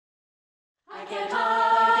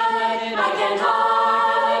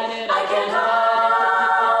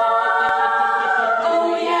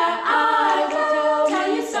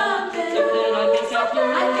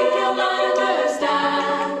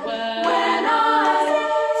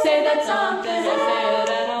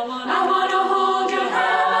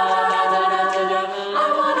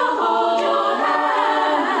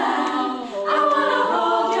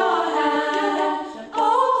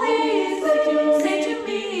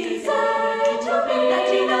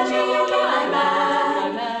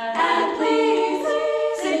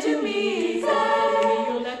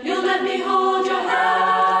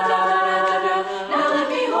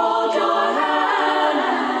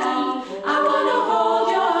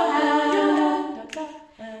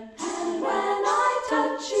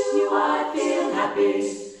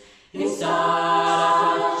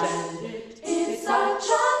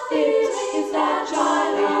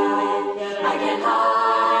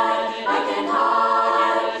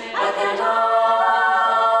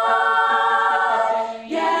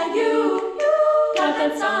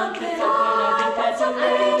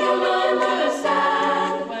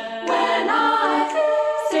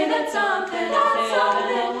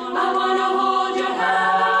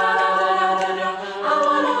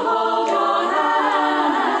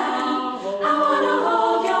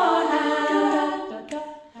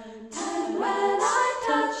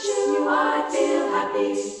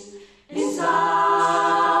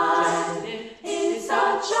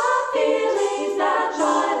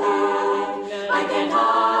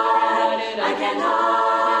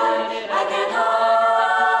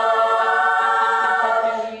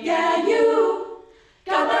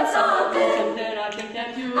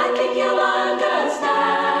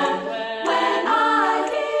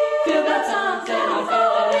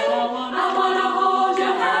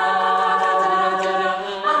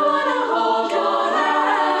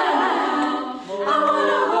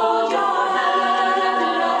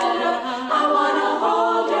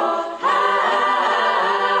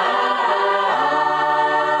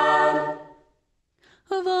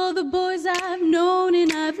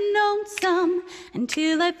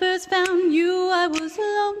Until I first found you, I was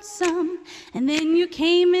lonesome. And then you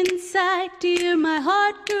came inside, dear, my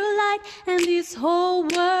heart grew light, and this whole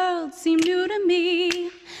world seemed new to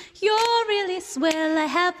me. You're really swell, I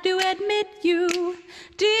have to admit you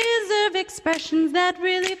deserve expressions that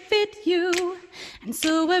really fit you. And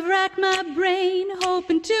so I've racked my brain,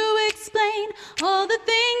 hoping to explain all the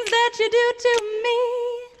things that you do to me.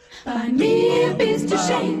 By me it is to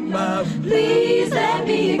shame, please let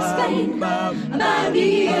me explain. By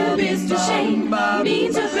me it is to shame,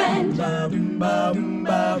 means a friend.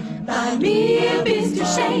 By me it is to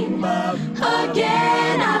shame,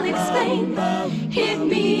 again I'll explain. It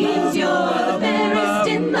means you're the fairest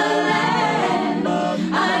in the land.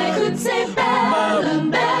 I could say Bella,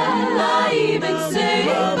 Bella, even say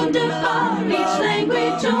wonderful. Each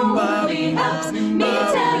language only helps me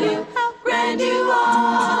tell you how grand you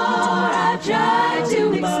are. I've tried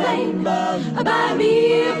to explain, by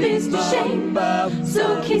me if it's to shame.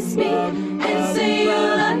 So kiss me and say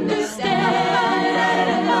you'll understand.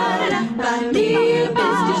 By me if it's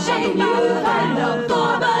to shame, you've had no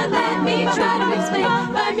for, but let me try to explain.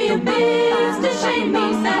 By me if it's to shame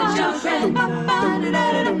means that you're friend.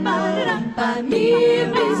 By me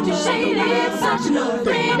if it's to shame, it's such an old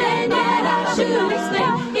friend, and yet I should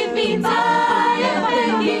explain. It means I am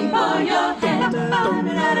begging for your hand.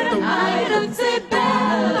 I could say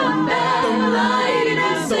Bella, Bella,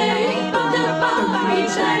 even say wonderful.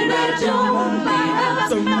 Each language only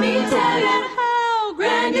helps me tell you how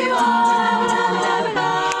grand you are.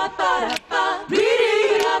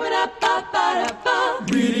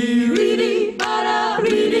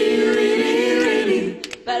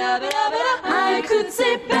 I could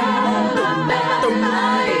say Bella, Bella,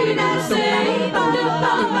 even say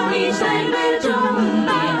wonderful. Each language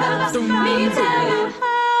only helps me tell you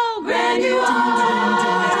how grand you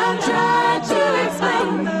are. I've tried to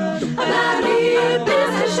explain about me,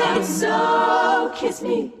 this is a shame. So kiss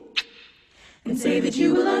me and say that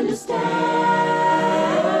you will understand.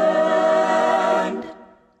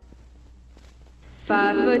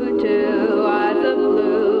 5'2", eyes of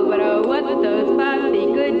blue, but oh, what those 5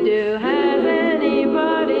 feet could do. Has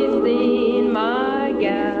anybody seen my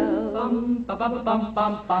gal? Bum, ba, ba, bum,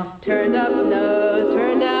 bum, bum. Turned up nose,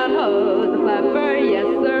 turned out hose, a flapper, yes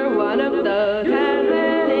sir, one of those. Has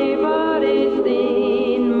anybody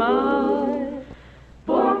seen my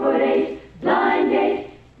 4'8", blind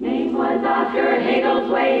date, name was Oscar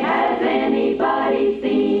Higglesway. Has anybody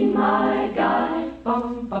seen my guy?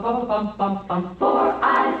 Bum, ba, ba, bum, bum, bum. 4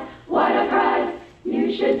 eyes, what a prize!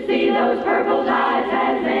 You should see those purple ties.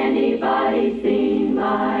 Has anybody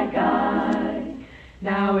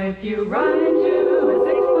Now if you run into a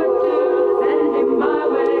 6'2", send him my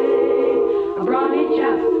way. A brawny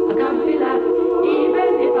chap, a comfy lap,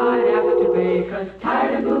 even if I have to pay. 'Cause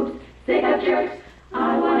tired of boops, sick of jerks,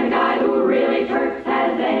 I want a guy who really perks.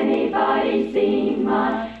 Has anybody seen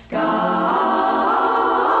my guy?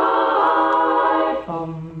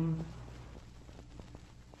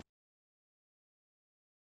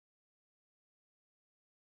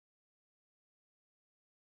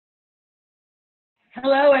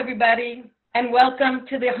 Hello, everybody, and welcome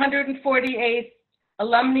to the 148th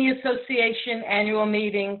Alumni Association annual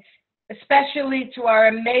meeting, especially to our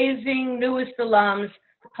amazing newest alums,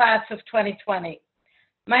 the class of 2020.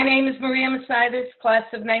 My name is Maria Mercedes,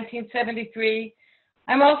 class of 1973.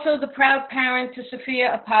 I'm also the proud parent to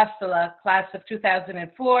Sophia Apostola, class of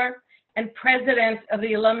 2004, and president of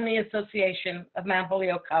the Alumni Association of Mount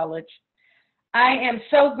Holyoke College. I am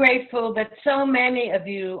so grateful that so many of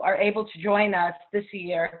you are able to join us this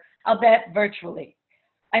year, albeit virtually.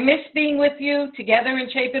 I miss being with you together in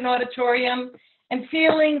Chapin Auditorium and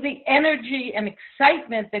feeling the energy and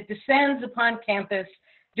excitement that descends upon campus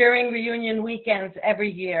during reunion weekends every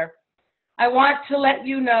year. I want to let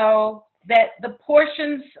you know that the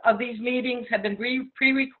portions of these meetings have been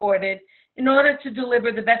pre-recorded in order to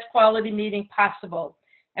deliver the best quality meeting possible.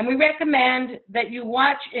 And we recommend that you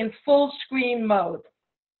watch in full screen mode.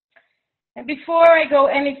 And before I go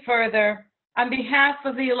any further, on behalf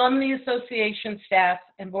of the Alumni Association staff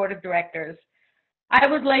and board of directors, I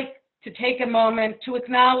would like to take a moment to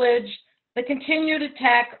acknowledge the continued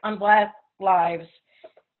attack on Black lives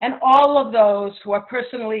and all of those who are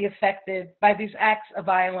personally affected by these acts of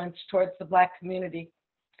violence towards the Black community.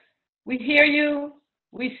 We hear you,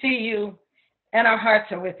 we see you, and our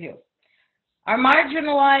hearts are with you. Our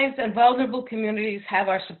marginalized and vulnerable communities have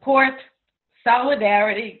our support,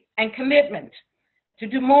 solidarity, and commitment to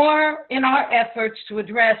do more in our efforts to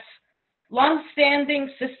address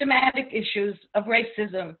long-standing systematic issues of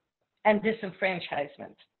racism and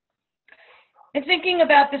disenfranchisement. In thinking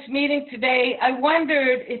about this meeting today, I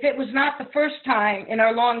wondered if it was not the first time in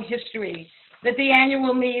our long history that the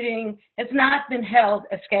annual meeting has not been held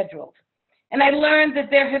as scheduled. And I learned that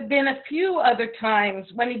there have been a few other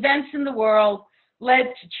times when events in the world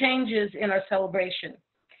led to changes in our celebration.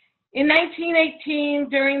 In 1918,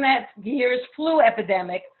 during that year's flu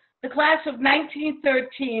epidemic, the class of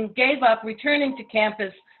 1913 gave up returning to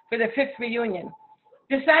campus for their 5th reunion,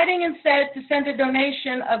 deciding instead to send a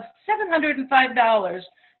donation of $705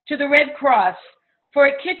 to the Red Cross for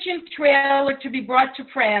a kitchen trailer to be brought to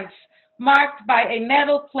France, marked by a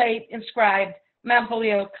metal plate inscribed Mount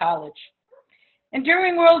Holyoke College. And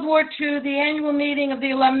during World War II, the annual meeting of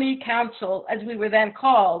the Alumni Council, as we were then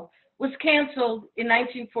called, was canceled in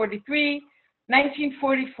 1943,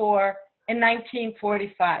 1944, and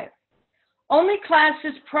 1945. Only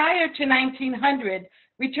classes prior to 1900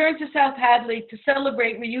 returned to South Hadley to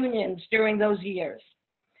celebrate reunions during those years.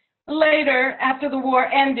 Later, after the war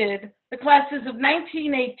ended, the classes of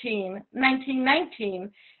 1918,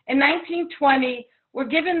 1919, and 1920 were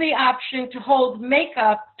given the option to hold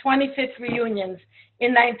make-up 25th reunions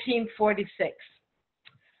in 1946.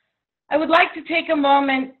 I would like to take a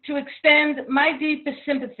moment to extend my deepest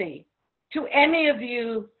sympathy to any of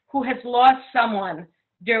you who has lost someone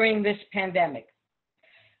during this pandemic.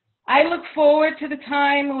 I look forward to the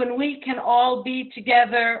time when we can all be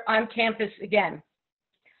together on campus again.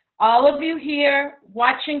 All of you here,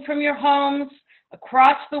 watching from your homes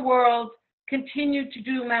across the world, continue to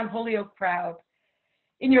do Mount Holyoke proud.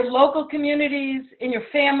 In your local communities, in your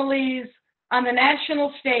families, on the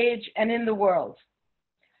national stage, and in the world.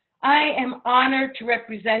 I am honored to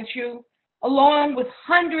represent you, along with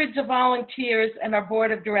hundreds of volunteers and our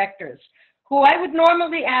board of directors, who I would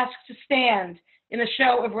normally ask to stand in a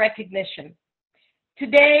show of recognition.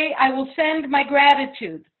 Today, I will send my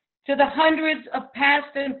gratitude to the hundreds of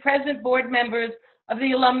past and present board members of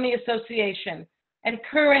the Alumni Association and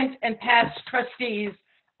current and past trustees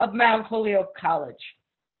of Mount Holyoke College.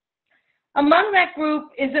 Among that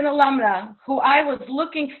group is an alumna who I was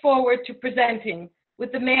looking forward to presenting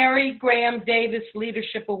with the Mary Graham Davis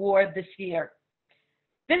Leadership Award this year.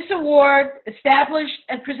 This award, established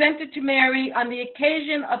and presented to Mary on the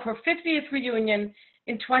occasion of her 50th reunion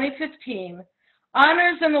in 2015,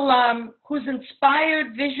 honors an alum whose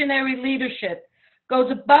inspired visionary leadership goes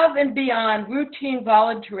above and beyond routine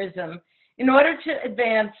volunteerism in order to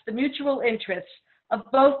advance the mutual interests of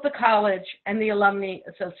both the college and the Alumni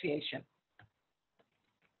Association.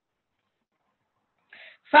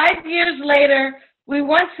 5 years later, we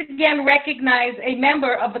once again recognize a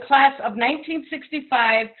member of the class of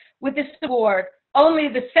 1965 with this award, only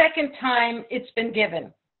the second time it's been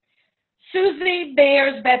given. Susie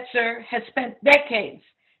Bayers-Betzer has spent decades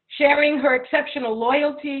sharing her exceptional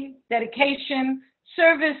loyalty, dedication,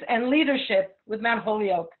 service, and leadership with Mount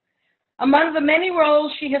Holyoke. Among the many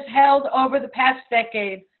roles she has held over the past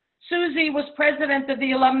decade, Susie was president of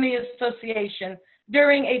the Alumnae Association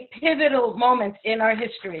during a pivotal moment in our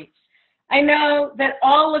history. I know that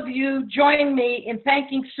all of you join me in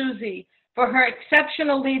thanking Susie for her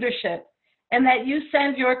exceptional leadership and that you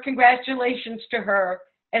send your congratulations to her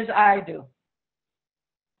as I do.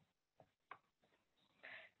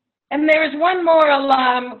 And there is one more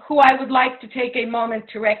alum who I would like to take a moment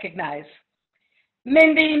to recognize.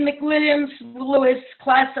 Mindy McWilliams-Lewis,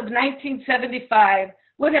 class of 1975,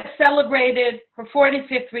 would have celebrated her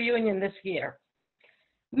 45th reunion this year.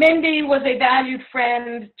 Mindy was a valued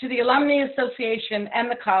friend to the Alumnae Association and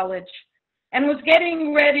the college, and was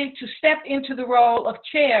getting ready to step into the role of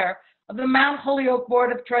chair of the Mount Holyoke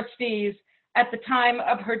Board of Trustees at the time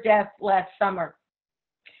of her death last summer.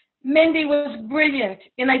 Mindy was brilliant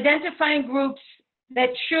in identifying groups that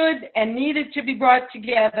should and needed to be brought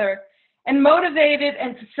together and motivated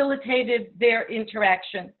and facilitated their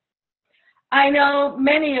interaction. I know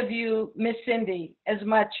many of you miss Cindy as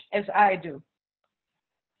much as I do.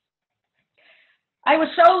 I was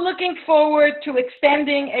so looking forward to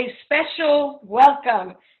extending a special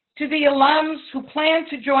welcome to the alums who plan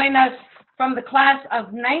to join us from the class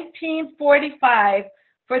of 1945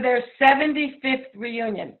 for their 75th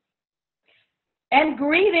reunion. And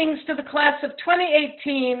greetings to the class of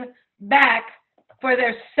 2018 back for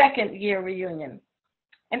their second year reunion.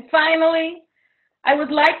 And finally, I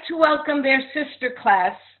would like to welcome their sister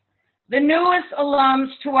class, the newest alums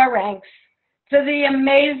to our ranks, to the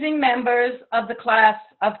amazing members of the class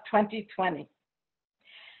of 2020.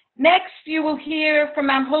 Next, you will hear from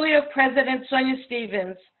Mount Holyoke President Sonia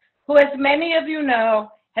Stevens, who, as many of you know,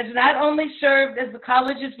 has not only served as the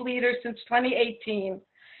college's leader since 2018,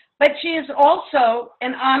 but she is also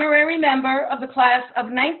an honorary member of the class of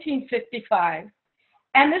 1955,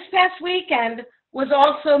 and this past weekend was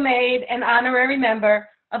also made an honorary member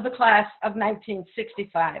of the class of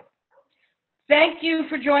 1965. Thank you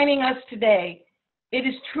for joining us today. It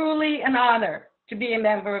is truly an honor to be a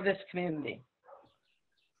member of this community.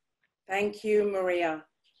 Thank you, Maria.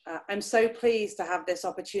 I'm so pleased to have this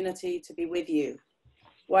opportunity to be with you.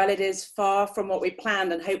 While it is far from what we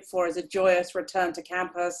planned and hoped for as a joyous return to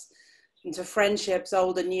campus and to friendships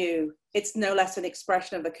old and new, it's no less an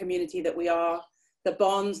expression of the community that we are, the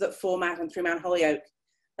bonds that form out and through Mount Holyoke,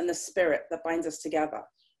 and the spirit that binds us together.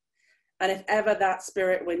 And if ever that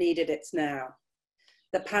spirit were needed, it's now.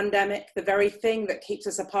 The pandemic, the very thing that keeps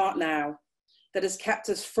us apart now, that has kept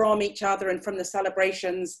us from each other and from the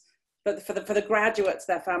celebrations, but for the graduates,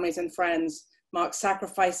 their families and friends, marks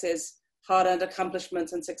sacrifices, hard-earned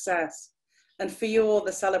accomplishments and success. And for you all,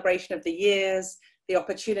 the celebration of the years, the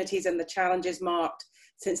opportunities and the challenges marked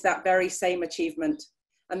since that very same achievement,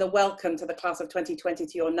 and the welcome to the class of 2020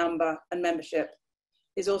 to your number and membership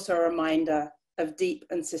is also a reminder of deep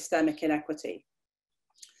and systemic inequity.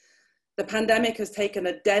 The pandemic has taken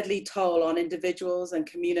a deadly toll on individuals and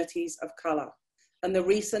communities of color, and the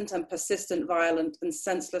recent and persistent violent and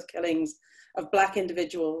senseless killings of Black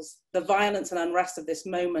individuals, the violence and unrest of this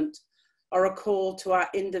moment, are a call to our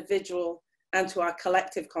individual and to our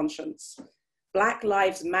collective conscience. Black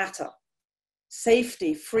lives matter.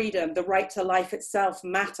 Safety, freedom, the right to life itself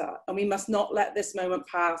matter, and we must not let this moment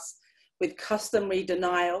pass with customary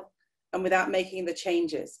denial and without making the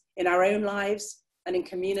changes in our own lives and in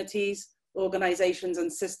communities, organizations,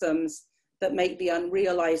 and systems that make the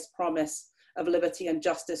unrealized promise of liberty and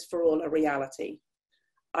justice for all a reality.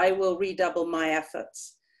 I will redouble my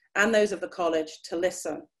efforts and those of the college to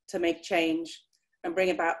listen, to make change, and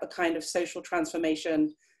bring about the kind of social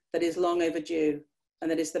transformation that is long overdue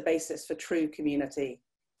and that is the basis for true community.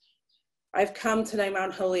 I've come to know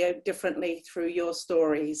Mount Holyoke differently through your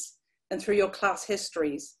stories and through your class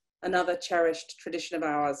histories, another cherished tradition of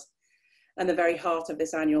ours, and the very heart of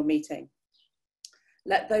this annual meeting.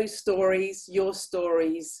 Let those stories, your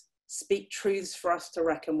stories, speak truths for us to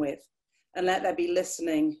reckon with, and let there be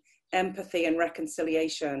listening, empathy, and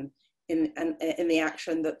reconciliation in the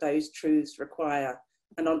action that those truths require,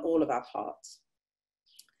 and on all of our parts.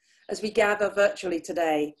 As we gather virtually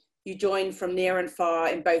today, you join from near and far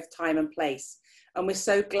in both time and place, and we're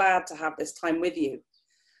so glad to have this time with you.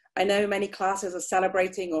 I know many classes are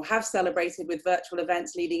celebrating or have celebrated with virtual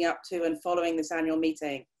events leading up to and following this annual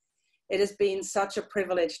meeting. It has been such a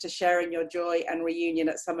privilege to share in your joy and reunion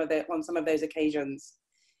at on some of those occasions.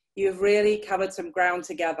 You have really covered some ground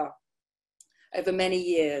together over many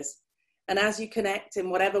years. And as you connect in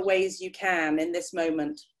whatever ways you can in this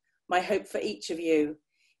moment, my hope for each of you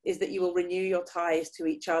is that you will renew your ties to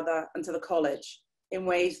each other and to the college in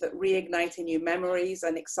ways that reignite in you memories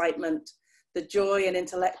and excitement, the joy and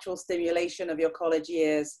intellectual stimulation of your college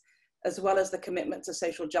years, as well as the commitment to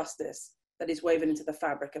social justice that is woven into the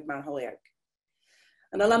fabric of Mount Holyoke.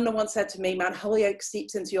 An alumna once said to me, Mount Holyoke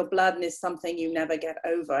seeps into your blood and is something you never get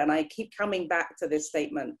over. And I keep coming back to this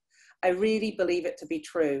statement. I really believe it to be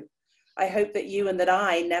true. I hope that you and that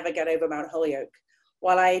I never get over Mount Holyoke.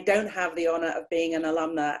 While I don't have the honor of being an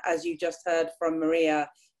alumna, as you just heard from Maria,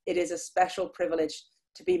 it is a special privilege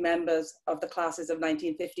to be members of the classes of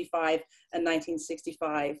 1955 and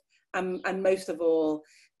 1965. And most of all,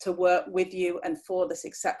 to work with you and for this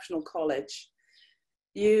exceptional college.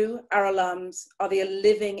 You, our alums, are the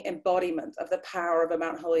living embodiment of the power of a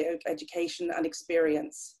Mount Holyoke education and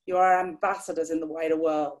experience. You are our ambassadors in the wider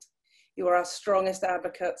world. You are our strongest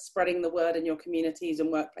advocates, spreading the word in your communities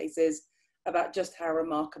and workplaces about just how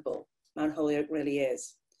remarkable Mount Holyoke really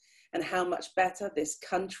is, and how much better this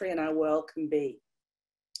country and our world can be.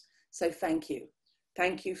 So thank you.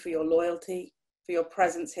 Thank you for your loyalty, for your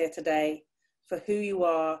presence here today, for who you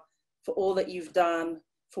are, for all that you've done,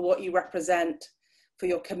 for what you represent, for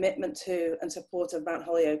your commitment to and support of Mount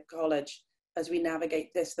Holyoke College as we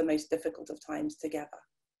navigate this, the most difficult of times together.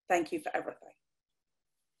 Thank you for everything.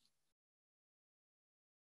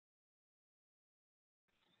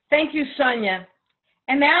 Thank you, Sonia.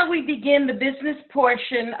 And now we begin the business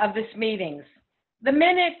portion of this meeting. The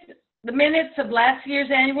minutes of last year's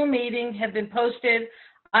annual meeting have been posted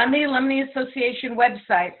on the Alumni Association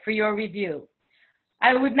website for your review.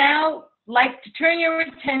 I would now like to turn your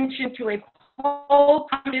attention to a poll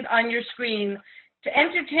printed on your screen to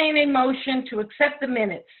entertain a motion to accept the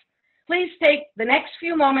minutes. Please take the next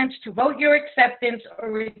few moments to vote your acceptance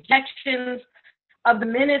or rejections of the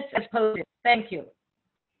minutes as posted. Thank you.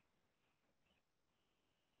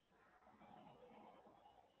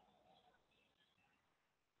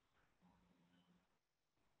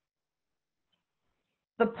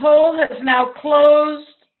 The poll has now closed.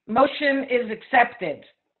 Motion is accepted.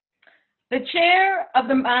 The chair of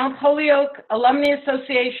the Mount Holyoke Alumni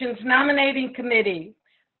Association's nominating committee,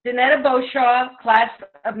 Danetta Beauchamp, class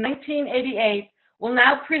of 1988, will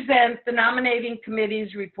now present the nominating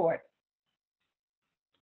committee's report.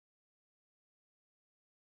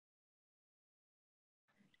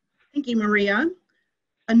 Thank you, Maria.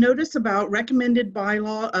 A notice about recommended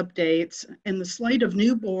bylaw updates and the slate of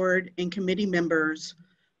new board and committee members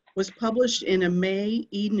was published in a May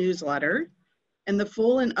e-newsletter, and the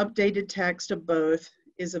full and updated text of both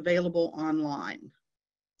is available online.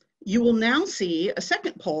 You will now see a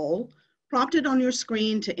second poll prompted on your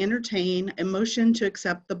screen to entertain a motion to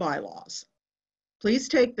accept the bylaws. Please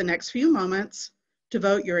take the next few moments to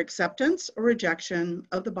vote your acceptance or rejection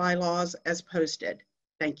of the bylaws as posted.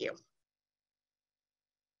 Thank you.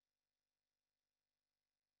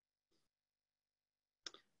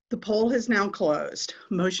 The poll has now closed.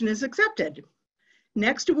 Motion is accepted.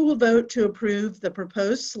 Next, we will vote to approve the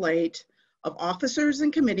proposed slate of officers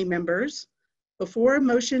and committee members. Before a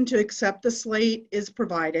motion to accept the slate is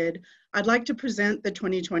provided, I'd like to present the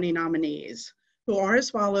 2020 nominees, who are as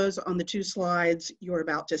follows on the two slides you're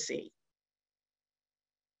about to see.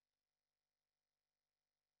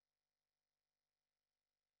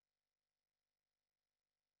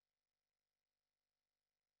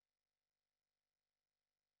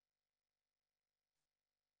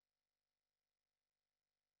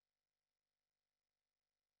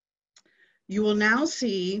 You will now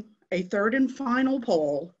see a third and final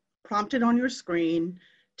poll prompted on your screen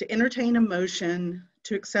to entertain a motion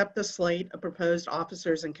to accept the slate of proposed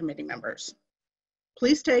officers and committee members.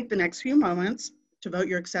 Please take the next few moments to vote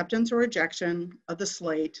your acceptance or rejection of the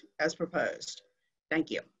slate as proposed.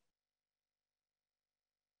 Thank you.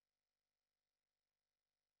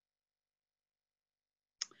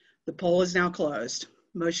 The poll is now closed.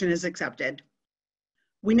 Motion is accepted.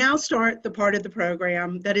 We now start the part of the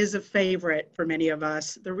program that is a favorite for many of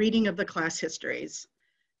us, the reading of the class histories.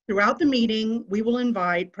 Throughout the meeting, we will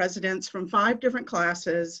invite presidents from 5 different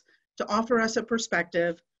classes to offer us a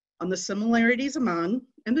perspective on the similarities among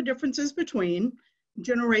and the differences between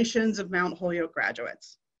generations of Mount Holyoke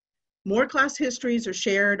graduates. More class histories are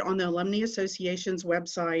shared on the Alumni Association's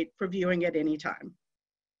website for viewing at any time.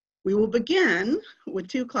 We will begin with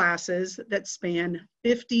 2 classes that span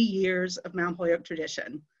 50 years of Mount Holyoke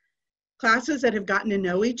tradition. Classes that have gotten to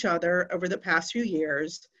know each other over the past few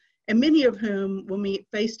years, and many of whom will meet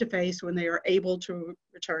face-to-face when they are able to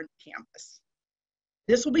return to campus.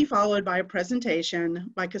 This will be followed by a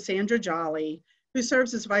presentation by Cassandra Jolly, who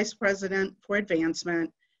serves as Vice President for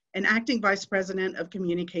Advancement and Acting Vice President of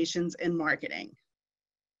Communications and Marketing.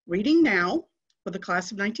 Reading now for the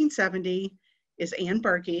class of 1970 is Ann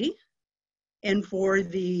Berkey, and for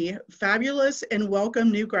the fabulous and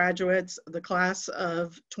welcome new graduates of the class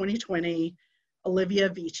of 2020, Olivia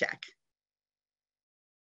Vicek.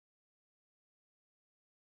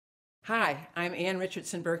 Hi, I'm Ann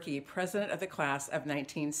Richardson Berkey, president of the class of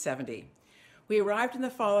 1970. We arrived in the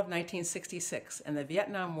fall of 1966, and the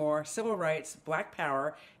Vietnam War, civil rights, Black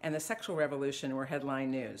Power, and the sexual revolution were headline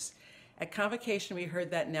news. At convocation, we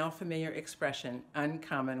heard that now familiar expression,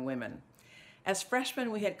 uncommon women. As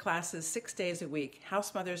freshmen, we had classes 6 days a week,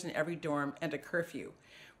 house mothers in every dorm, and a curfew.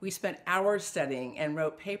 We spent hours studying and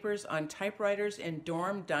wrote papers on typewriters in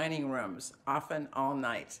dorm dining rooms, often all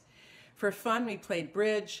night. For fun, we played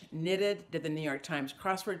bridge, knitted, did the New York Times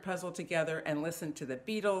crossword puzzle together, and listened to the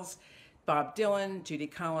Beatles, Bob Dylan, Judy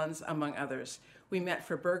Collins, among others. We met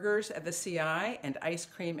for burgers at the CI and ice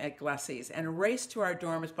cream at Glessie's, and raced to our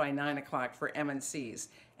dorms by 9 o'clock for M&Cs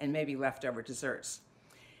and maybe leftover desserts.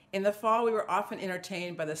 In the fall, we were often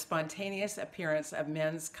entertained by the spontaneous appearance of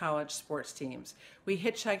men's college sports teams. We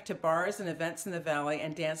hitchhiked to bars and events in the valley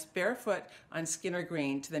and danced barefoot on Skinner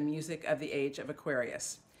Green to the music of the age of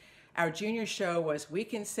Aquarius. Our junior show was We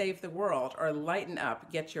Can Save the World, or Lighten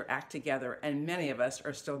Up, Get Your Act Together, and many of us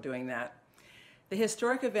are still doing that. The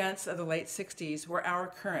historic events of the late 60s were our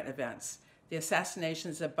current events: the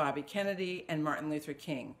assassinations of Bobby Kennedy and Martin Luther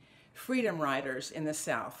King, freedom riders in the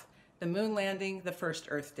South, the moon landing, the first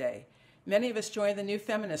Earth Day. Many of us joined the new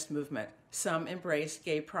feminist movement. Some embraced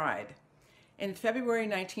gay pride. In February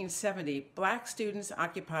 1970, Black students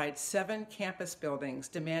occupied 7 campus buildings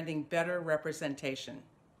demanding better representation.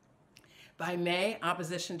 By May,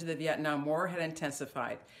 opposition to the Vietnam War had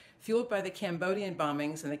intensified. Fueled by the Cambodian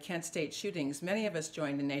bombings and the Kent State shootings, many of us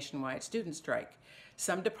joined a nationwide student strike.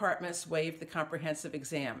 Some departments waived the comprehensive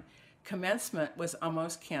exam. Commencement was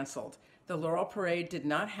almost canceled. The Laurel Parade did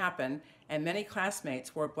not happen, and many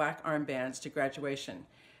classmates wore black armbands to graduation.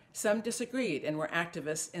 Some disagreed and were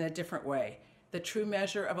activists in a different way, the true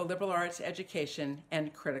measure of a liberal arts education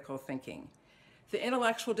and critical thinking. The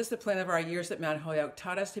intellectual discipline of our years at Mount Holyoke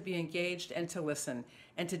taught us to be engaged and to listen,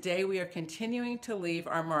 and today we are continuing to leave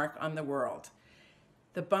our mark on the world.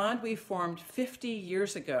 The bond we formed 50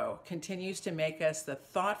 years ago continues to make us the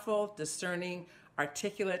thoughtful, discerning,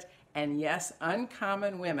 articulate, and yes,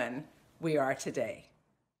 uncommon women we are today.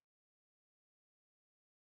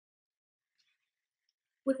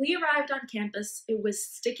 When we arrived on campus, it was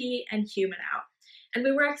sticky and humid out, and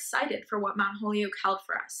we were excited for what Mount Holyoke held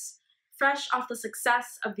for us. Fresh off the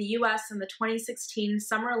success of the U.S. in the 2016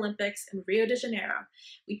 Summer Olympics in Rio de Janeiro,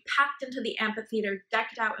 we packed into the amphitheater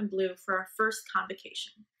decked out in blue for our first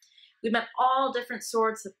convocation. We met all different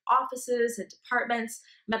sorts of offices and departments,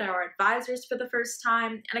 met our advisors for the first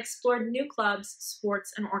time, and explored new clubs,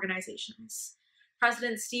 sports, and organizations.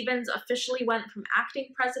 President Stevens officially went from acting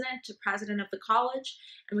president to president of the college,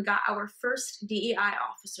 and we got our first DEI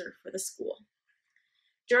officer for the school.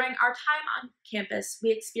 During our time on campus, we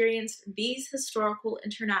experienced these historical,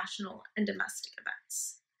 international, and domestic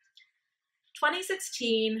events.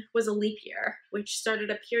 2016 was a leap year, which started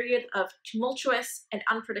a period of tumultuous and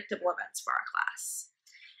unpredictable events for our class.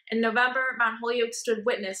 In November, Mount Holyoke stood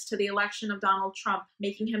witness to the election of Donald Trump,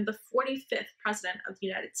 making him the 45th president of the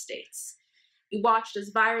United States. We watched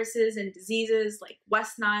as viruses and diseases like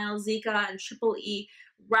West Nile, Zika, and Triple E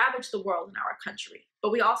ravaged the world in our country,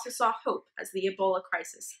 but we also saw hope as the Ebola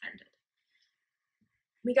crisis ended.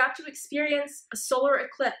 We got to experience a solar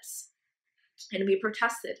eclipse, and we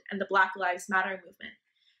protested in the Black Lives Matter movement.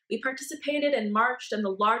 We participated and marched in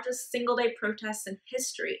the largest single-day protests in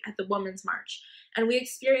history at the Women's March, and we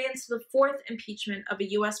experienced the 4th impeachment of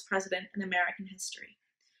a U.S. president in American history.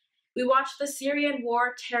 We watched the Syrian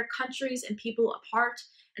war tear countries and people apart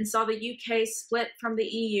and saw the UK split from the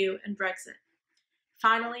EU and Brexit.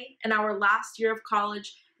 Finally, in our last year of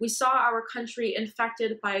college, we saw our country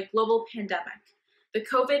infected by a global pandemic. The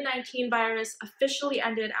COVID-19 virus officially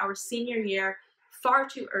ended our senior year far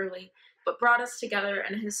too early, but brought us together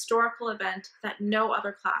in a historical event that no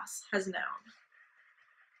other class has known.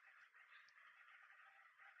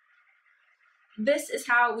 This is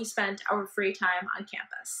how we spent our free time on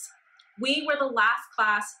campus. We were the last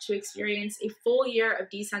class to experience a full year of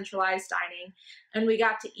decentralized dining, and we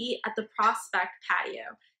got to eat at the Prospect patio,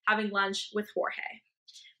 having lunch with Jorge.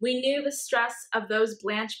 We knew the stress of those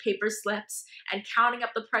blanched paper slips and counting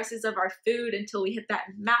up the prices of our food until we hit that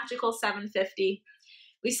magical $7.50.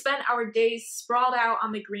 We spent our days sprawled out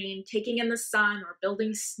on the green, taking in the sun or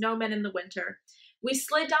building snowmen in the winter. We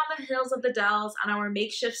slid down the hills of the Dells on our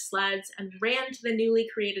makeshift sleds and ran to the newly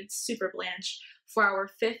created Super Blanche for our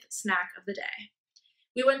 5th snack of the day.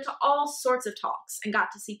 We went to all sorts of talks and got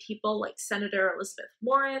to see people like Senator Elizabeth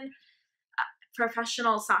Warren,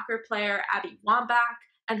 professional soccer player Abby Wambach,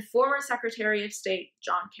 and former Secretary of State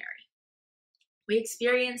John Kerry. We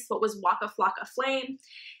experienced what was Waka Flocka Flame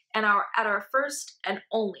at our first and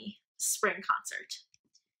only spring concert.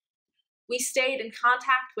 We stayed in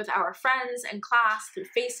contact with our friends and class through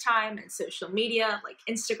FaceTime and social media like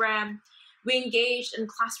Instagram. We engaged in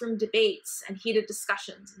classroom debates and heated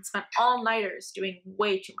discussions and spent all-nighters doing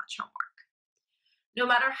way too much homework. No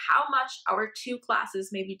matter how much our two classes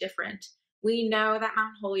may be different, we know that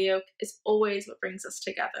Mount Holyoke is always what brings us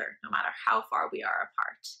together, no matter how far we are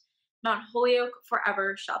apart. Mount Holyoke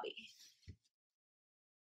forever shall be.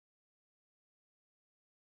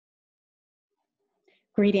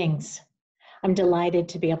 Greetings. I'm delighted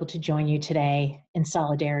to be able to join you today in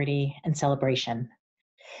solidarity and celebration.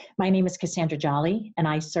 My name is Cassandra Jolly, and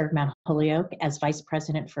I serve Mount Holyoke as Vice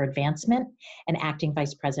President for Advancement and Acting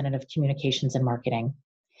Vice President of Communications and Marketing.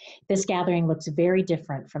 This gathering looks very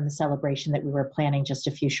different from the celebration that we were planning just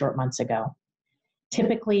a few short months ago.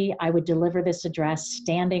 Typically, I would deliver this address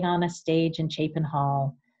standing on a stage in Chapin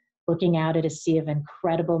Hall, looking out at a sea of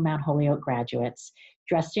incredible Mount Holyoke graduates,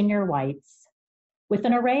 dressed in your whites, with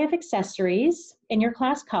an array of accessories in your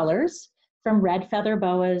class colors, from red feather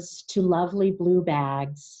boas to lovely blue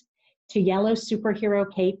bags, to yellow superhero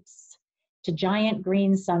capes, to giant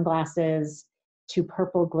green sunglasses, to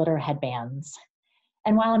purple glitter headbands.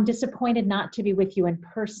 And while I'm disappointed not to be with you in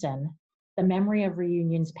person, the memory of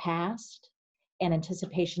reunions past and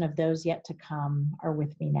anticipation of those yet to come are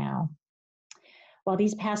with me now. While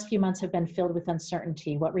these past few months have been filled with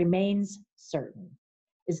uncertainty, what remains certain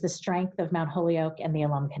is the strength of Mount Holyoke and the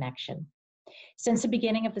alum connection. Since the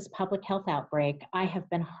beginning of this public health outbreak, I have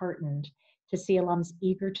been heartened to see alums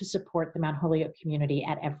eager to support the Mount Holyoke community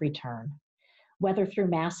at every turn, whether through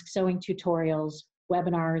mask sewing tutorials,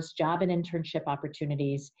 webinars, job and internship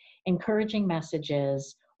opportunities, encouraging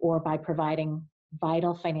messages, or by providing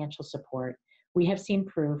vital financial support. We have seen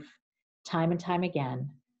proof, time and time again,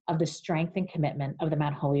 of the strength and commitment of the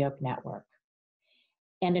Mount Holyoke network.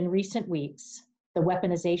 And in recent weeks, the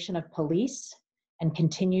weaponization of police and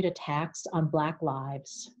continued attacks on Black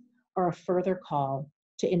lives are a further call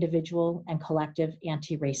to individual and collective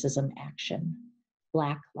anti-racism action.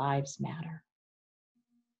 Black Lives Matter.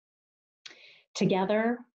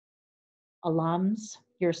 Together, alums,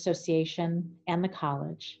 your association, and the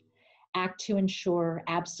college act to ensure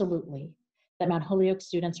absolutely that Mount Holyoke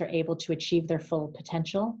students are able to achieve their full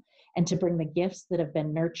potential and to bring the gifts that have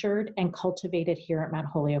been nurtured and cultivated here at Mount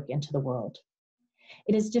Holyoke into the world.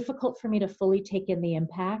 It is difficult for me to fully take in the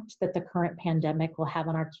impact that the current pandemic will have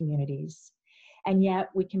on our communities, and yet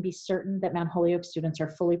we can be certain that Mount Holyoke students are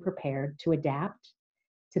fully prepared to adapt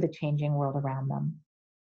to the changing world around them.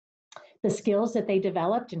 The skills that they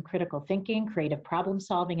developed in critical thinking, creative problem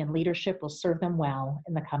solving, and leadership will serve them well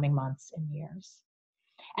in the coming months and years.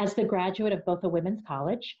 As the graduate of both a women's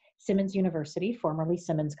college, Simmons University, formerly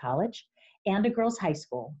Simmons College, and a girls' high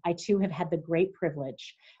school, I too have had the great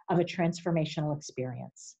privilege of a transformational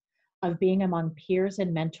experience, of being among peers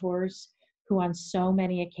and mentors who on so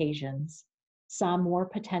many occasions saw more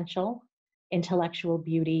potential, intellectual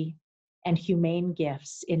beauty, and humane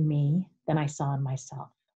gifts in me than I saw in myself.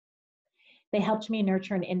 They helped me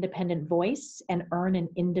nurture an independent voice and earn an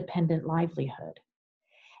independent livelihood.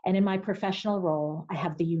 And in my professional role, I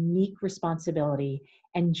have the unique responsibility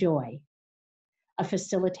and joy of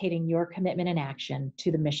facilitating your commitment and action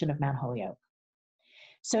to the mission of Mount Holyoke.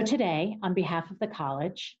 So today, on behalf of the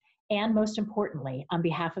college, and most importantly, on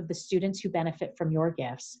behalf of the students who benefit from your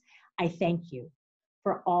gifts, I thank you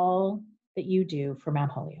for all that you do for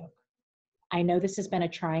Mount Holyoke. I know this has been a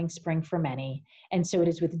trying spring for many, and so it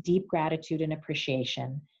is with deep gratitude and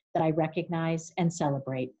appreciation that I recognize and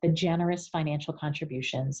celebrate the generous financial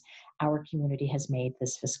contributions our community has made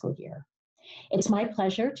this fiscal year. It's my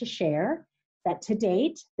pleasure to share that to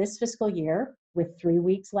date, this fiscal year, with 3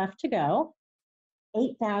 weeks left to go,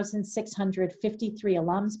 8,653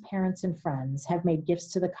 alums, parents, and friends have made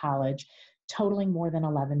gifts to the college, totaling more than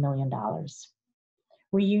 $11 million.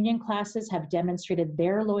 Reunion classes have demonstrated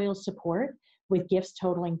their loyal support with gifts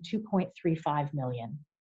totaling $2.35 million.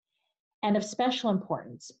 And of special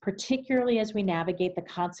importance, particularly as we navigate the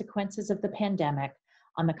consequences of the pandemic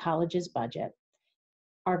on the college's budget,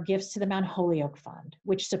 are gifts to the Mount Holyoke Fund,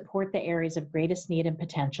 which support the areas of greatest need and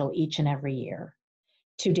potential each and every year.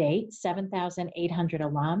 To date, 7,800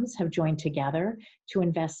 alums have joined together to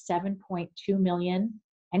invest $7.2 million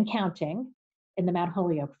and counting in the Mount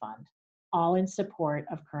Holyoke Fund, all in support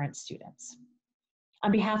of current students.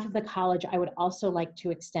 On behalf of the college, I would also like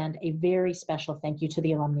to extend a very special thank you to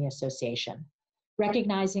the Alumnae Association,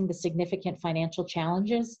 Recognizing the significant financial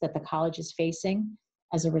challenges that the college is facing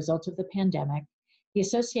as a result of the pandemic, the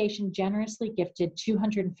association generously gifted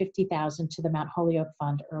 $250,000 to the Mount Holyoke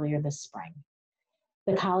Fund earlier this spring.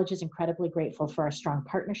 The college is incredibly grateful for our strong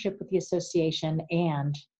partnership with the association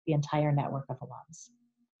and the entire network of alums.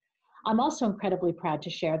 I'm also incredibly proud to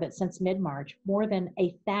share that since mid-March, more than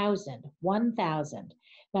 1,000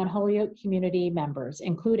 Mount Holyoke community members,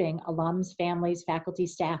 including alums, families, faculty,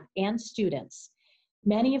 staff, and students,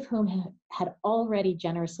 many of whom had already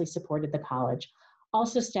generously supported the college,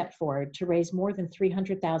 also stepped forward to raise more than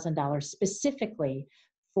 $300,000 specifically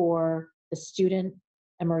for the Student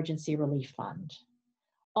Emergency Relief Fund.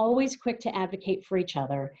 Always quick to advocate for each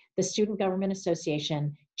other, the Student Government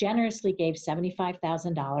Association generously gave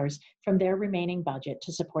 $75,000 from their remaining budget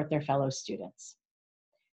to support their fellow students.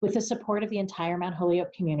 With the support of the entire Mount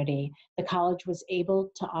Holyoke community, the college was able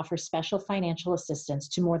to offer special financial assistance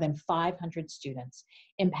to more than 500 students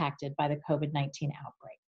impacted by the COVID-19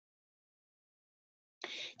 outbreak.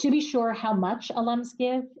 To be sure, how much alums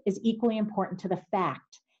give is equally important to the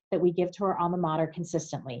fact that we give to our alma mater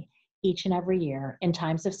consistently, each and every year, in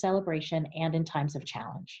times of celebration and in times of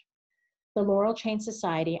challenge. The Laurel Chain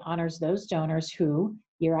Society honors those donors who,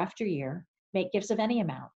 year after year, make gifts of any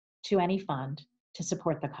amount to any fund to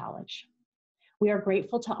support the college. We are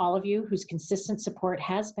grateful to all of you whose consistent support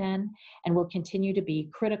has been and will continue to be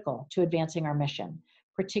critical to advancing our mission,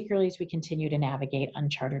 particularly as we continue to navigate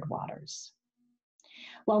uncharted waters.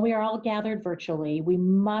 While we are all gathered virtually, we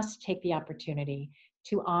must take the opportunity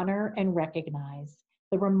to honor and recognize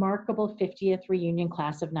the remarkable 50th reunion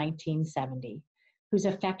class of 1970, whose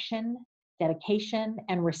affection, dedication,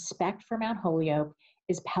 and respect for Mount Holyoke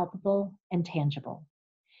is palpable and tangible.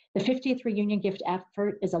 The 50th reunion gift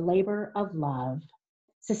effort is a labor of love,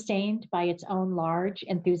 sustained by its own large,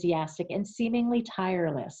 enthusiastic, and seemingly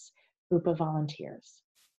tireless group of volunteers.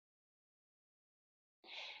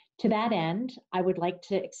 To that end, I would like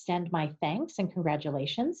to extend my thanks and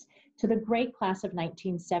congratulations to the great class of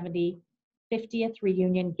 1970 50th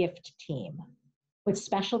reunion gift team, with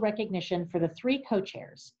special recognition for the three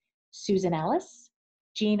co-chairs, Susan Ellis,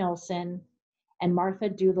 Jean Olson, and Martha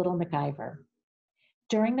Doolittle McIver.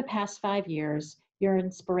 During the past 5 years, your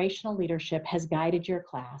inspirational leadership has guided your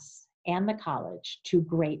class and the college to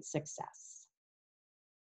great success.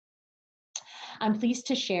 I'm pleased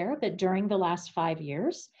to share that during the last 5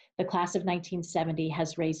 years, the class of 1970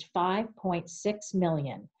 has raised $5.6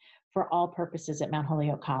 million for all purposes at Mount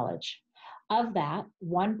Holyoke College. Of that,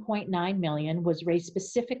 $1.9 million was raised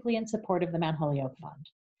specifically in support of the Mount Holyoke Fund.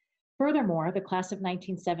 Furthermore, the class of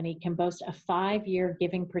 1970 can boast a 5-year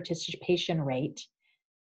giving participation rate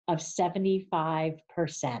of 75%.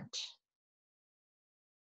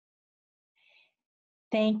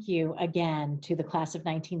 Thank you again to the class of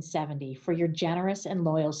 1970 for your generous and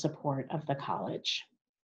loyal support of the college.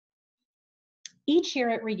 Each year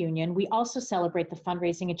at Reunion, we also celebrate the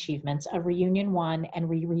fundraising achievements of Reunion 1 and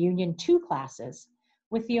Reunion 2 classes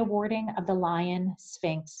with the awarding of the Lion,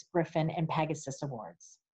 Sphinx, Griffin, and Pegasus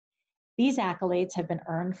Awards. These accolades have been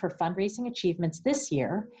earned for fundraising achievements this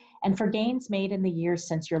year and for gains made in the years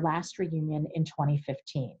since your last reunion in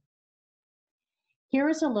 2015. Here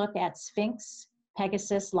is a look at Sphinx,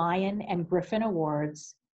 Pegasus, Lion, and Griffin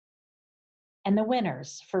Awards and the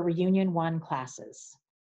winners for Reunion 1 classes.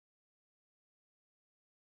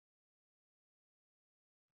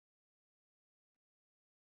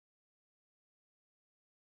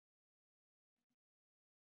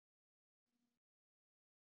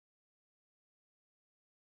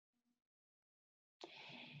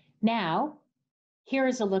 Now, here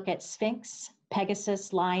is a look at Sphinx,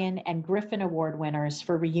 Pegasus, Lion, and Griffin Award winners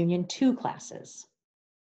for Reunion 2 classes.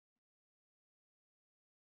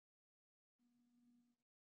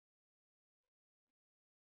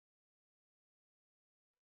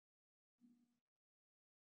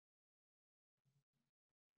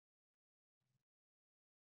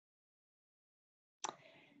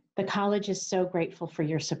 The college is so grateful for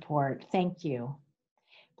your support. Thank you.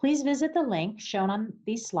 Please visit the link shown on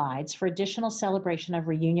these slides for additional celebration of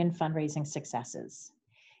reunion fundraising successes.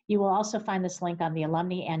 You will also find this link on the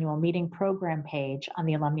Alumni Annual Meeting Program page on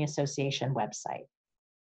the Alumni Association website.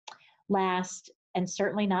 Last, and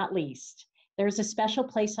certainly not least, there is a special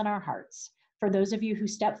place in our hearts for those of you who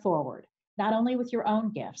step forward, not only with your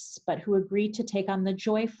own gifts, but who agreed to take on the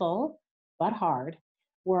joyful, but hard,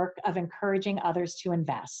 work of encouraging others to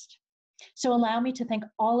invest. So allow me to thank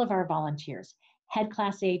all of our volunteers, head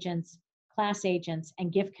class agents,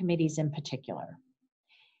 and gift committees in particular.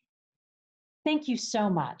 Thank you so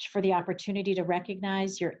much for the opportunity to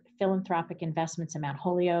recognize your philanthropic investments in Mount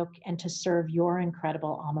Holyoke and to serve your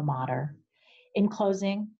incredible alma mater. In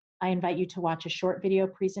closing, I invite you to watch a short video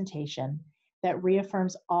presentation that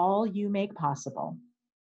reaffirms all you make possible.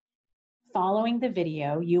 Following the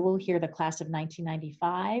video, you will hear the class of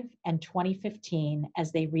 1995 and 2015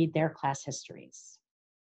 as they read their class histories.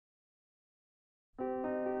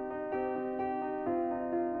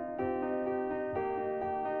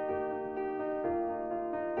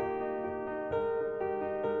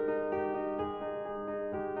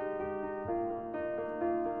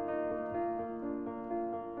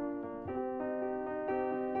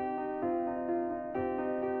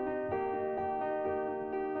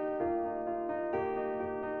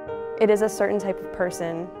 It is a certain type of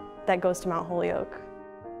person that goes to Mount Holyoke.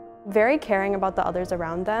 Very caring about the others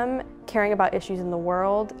around them, caring about issues in the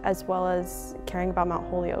world, as well as caring about Mount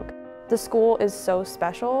Holyoke. The school is so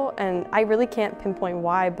special, and I really can't pinpoint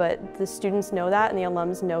why, but the students know that and the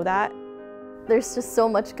alums know that. There's just so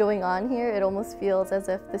much going on here. It almost feels as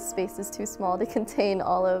if this space is too small to contain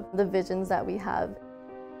all of the visions that we have.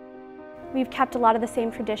 We've kept a lot of the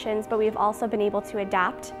same traditions, but we've also been able to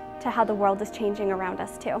adapt to how the world is changing around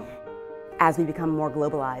us too. As we become more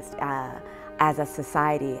globalized as a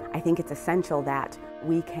society, I think it's essential that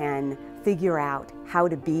we can figure out how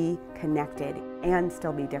to be connected and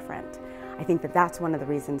still be different. I think that that's one of the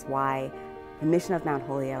reasons why the mission of Mount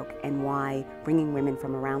Holyoke and why bringing women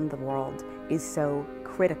from around the world is so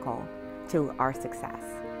critical to our success.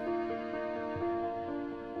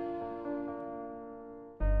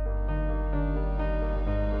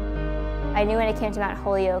 I knew when I came to Mount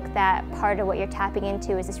Holyoke that part of what you're tapping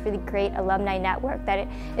into is this really great alumni network that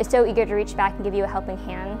is so eager to reach back and give you a helping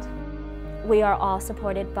hand. We are all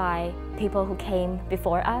supported by people who came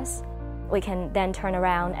before us. We can then turn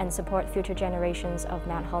around and support future generations of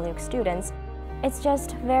Mount Holyoke students. It's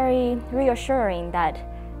just very reassuring that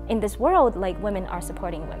in this world, like, women are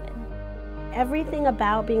supporting women. Everything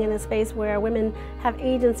about being in a space where women have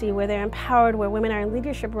agency, where they're empowered, where women are in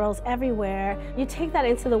leadership roles everywhere, you take that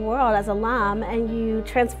into the world as alum and you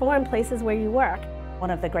transform places where you work.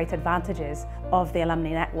 One of the great advantages of the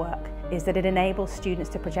Alumni Network is that it enables students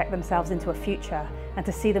to project themselves into a future and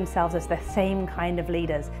to see themselves as the same kind of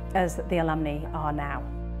leaders as the alumni are now.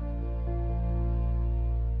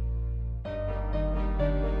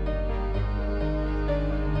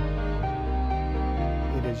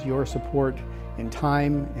 It is your support in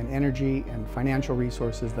time and energy and financial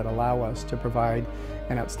resources that allow us to provide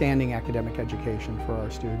an outstanding academic education for our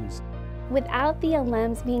students. Without the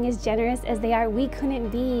alums being as generous as they are, we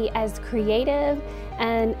couldn't be as creative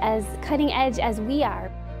and as cutting edge as we are.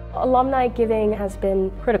 Alumni giving has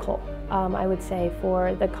been critical, I would say,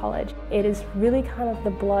 for the college. It is really kind of the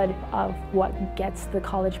blood of what gets the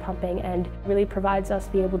college pumping and really provides us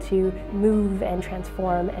to be able to move and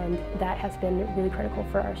transform, and that has been really critical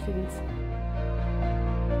for our students.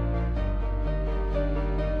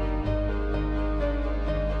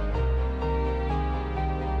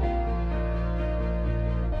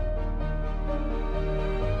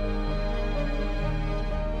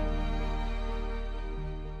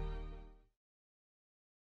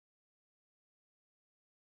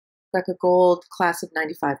 Rebecca Gold, class of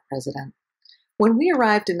 95 president. When we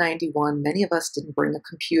arrived in 91, many of us didn't bring a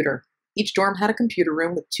computer. Each dorm had a computer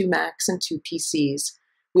room with 2 Macs and 2 PCs.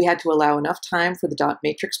 We had to allow enough time for the dot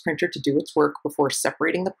matrix printer to do its work before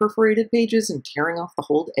separating the perforated pages and tearing off the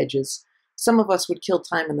hold edges. Some of us would kill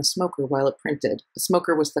time in the smoker while it printed. The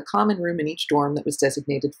smoker was the common room in each dorm that was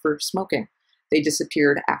designated for smoking. They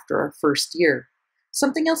disappeared after our first year.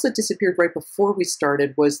 Something else that disappeared right before we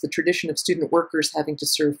started was the tradition of student workers having to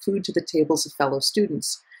serve food to the tables of fellow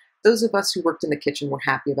students. Those of us who worked in the kitchen were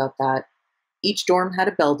happy about that. Each dorm had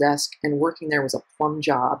a bell desk, and working there was a plum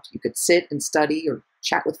job. You could sit and study or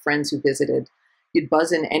chat with friends who visited. You'd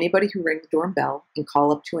buzz in anybody who rang the dorm bell and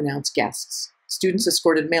call up to announce guests. Students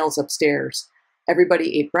escorted males upstairs.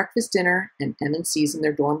 Everybody ate breakfast, dinner, and M&Cs in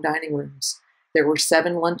their dorm dining rooms. There were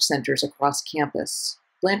 7 lunch centers across campus.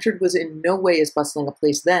 Blanchard was in no way as bustling a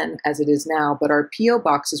place then as it is now, but our P.O.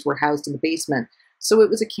 boxes were housed in the basement, so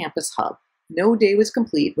it was a campus hub. No day was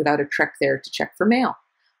complete without a trek there to check for mail.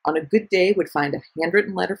 On a good day, would find a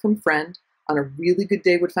handwritten letter from a friend. On a really good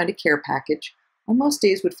day, would find a care package. On most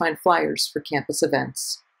days, would find flyers for campus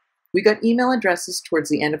events. We got email addresses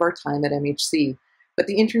towards the end of our time at MHC, but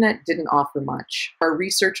the internet didn't offer much. Our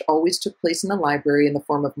research always took place in the library in the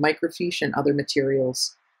form of microfiche and other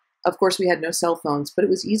materials. Of course, we had no cell phones, but it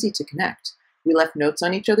was easy to connect. We left notes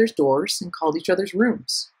on each other's doors and called each other's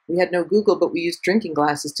rooms. We had no Google, but we used drinking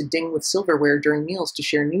glasses to ding with silverware during meals to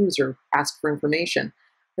share news or ask for information.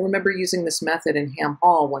 I remember using this method in Ham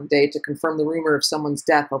Hall one day to confirm the rumor of someone's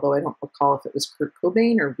death, although I don't recall if it was Kurt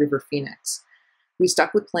Cobain or River Phoenix. We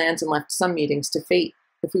stuck with plans and left some meetings to fate.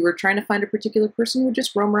 If we were trying to find a particular person, we'd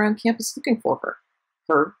just roam around campus looking for her.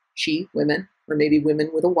 Her, she, women, or maybe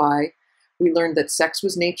women with a Y. We learned that sex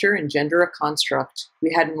was nature and gender a construct.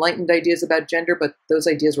 We had enlightened ideas about gender, but those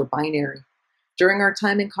ideas were binary. During our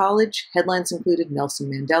time in college, headlines included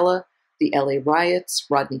Nelson Mandela, the LA riots,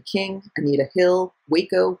 Rodney King, Anita Hill,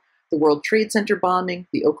 Waco, the World Trade Center bombing,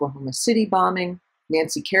 the Oklahoma City bombing,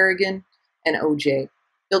 Nancy Kerrigan, and OJ.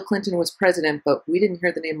 Bill Clinton was president, but we didn't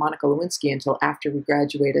hear the name Monica Lewinsky until after we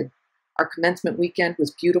graduated. Our commencement weekend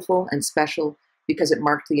was beautiful and special because it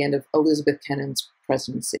marked the end of Elizabeth Kennan's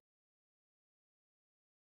presidency.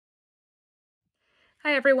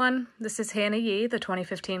 Hi everyone, this is Hannah Yee, the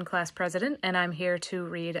 2015 class president, and I'm here to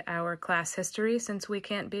read our class history since we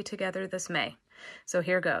can't be together this May. So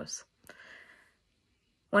here goes.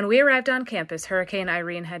 When we arrived on campus, Hurricane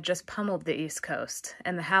Irene had just pummeled the East Coast,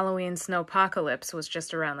 and the Halloween snowpocalypse was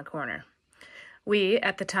just around the corner. We,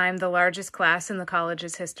 at the time the largest class in the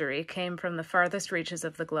college's history, came from the farthest reaches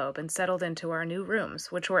of the globe and settled into our new rooms,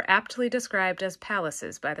 which were aptly described as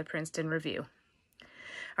palaces by the Princeton Review.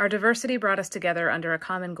 Our diversity brought us together under a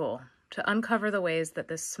common goal, to uncover the ways that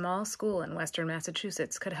this small school in Western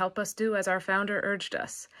Massachusetts could help us do as our founder urged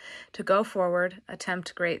us, to go forward,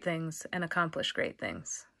 attempt great things, and accomplish great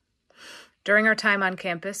things. During our time on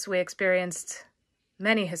campus, we experienced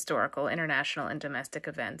many historical, international, and domestic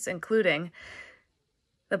events, including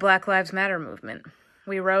the Black Lives Matter movement.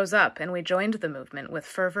 We rose up and we joined the movement with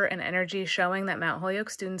fervor and energy, showing that Mount Holyoke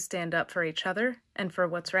students stand up for each other and for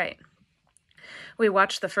what's right. We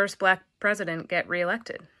watched the first Black president get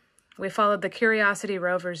reelected. We followed the Curiosity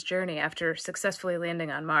rover's journey after successfully landing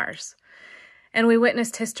on Mars. And we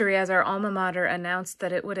witnessed history as our alma mater announced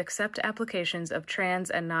that it would accept applications of trans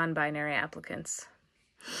and non-binary applicants.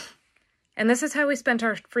 And this is how we spent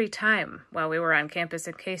our free time while we were on campus,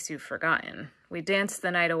 in case you've forgotten. We danced the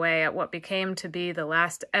night away at what became to be the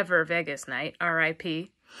last ever Vegas night, RIP.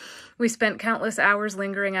 We spent countless hours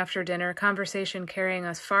lingering after dinner, conversation carrying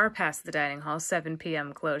us far past the dining hall's 7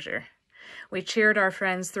 p.m. closure. We cheered our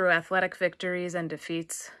friends through athletic victories and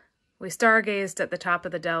defeats. We stargazed at the top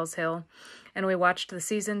of the Dells Hill, and we watched the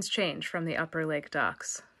seasons change from the Upper Lake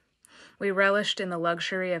docks. We relished in the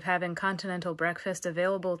luxury of having continental breakfast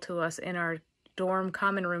available to us in our dorm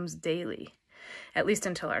common rooms daily, at least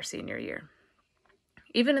until our senior year.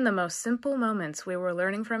 Even in the most simple moments, we were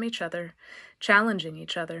learning from each other, challenging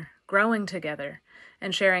each other, growing together,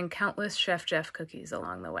 and sharing countless Chef Jeff cookies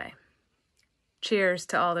along the way. Cheers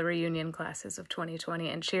to all the reunion classes of 2020,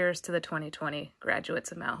 and cheers to the 2020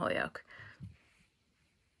 graduates of Mount Holyoke.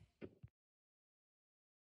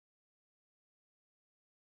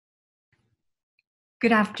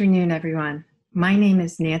 Good afternoon, everyone. My name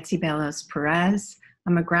is Nancy Bellows Perez.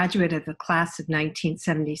 I'm a graduate of the class of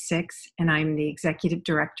 1976, and I'm the executive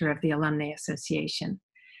director of the Alumnae Association.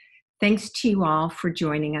 Thanks to you all for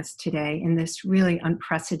joining us today in this really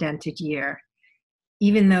unprecedented year.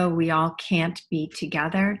 Even though we all can't be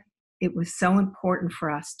together, it was so important for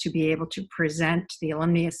us to be able to present the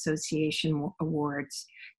Alumnae Association Awards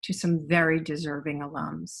to some very deserving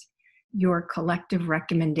alums. Your collective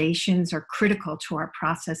recommendations are critical to our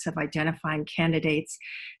process of identifying candidates,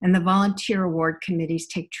 and the volunteer award committees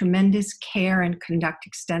take tremendous care and conduct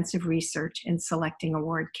extensive research in selecting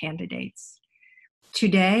award candidates.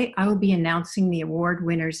 Today, I will be announcing the award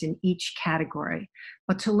winners in each category,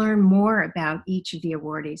 but to learn more about each of the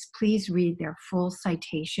awardees, please read their full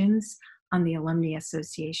citations on the Alumnae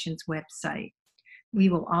Association's website. We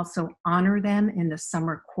will also honor them in the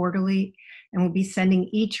summer quarterly, and we'll be sending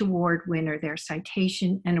each award winner their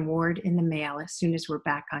citation and award in the mail as soon as we're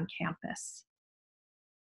back on campus.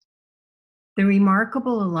 The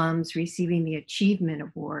remarkable alums receiving the Achievement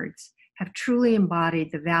Awards have truly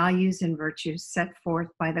embodied the values and virtues set forth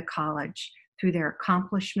by the college through their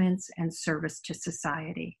accomplishments and service to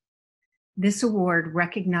society. This award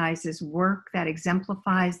recognizes work that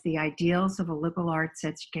exemplifies the ideals of a liberal arts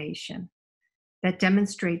education, that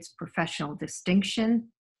demonstrates professional distinction,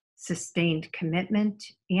 sustained commitment,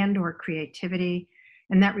 and/or creativity,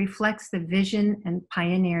 and that reflects the vision and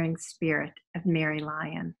pioneering spirit of Mary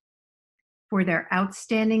Lyon. For their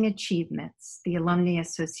outstanding achievements, the Alumnae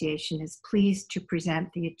Association is pleased to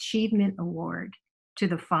present the Achievement Award to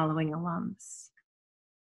the following alums.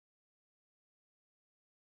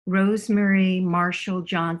 Rosemary Marshall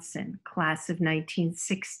Johnson, class of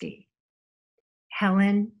 1960.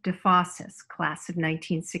 Helen DeFossis, class of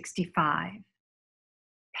 1965.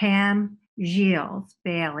 Pam Gilles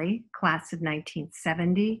Bailey, class of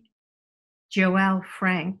 1970. Joelle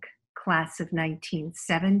Frank, class of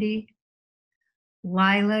 1970.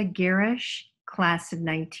 Lila Girish, class of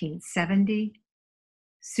 1970.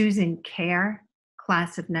 Susan Kerr,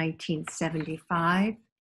 class of 1975.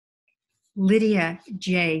 Lydia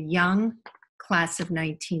J. Young, class of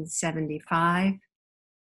 1975.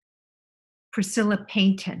 Priscilla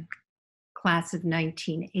Paynton, class of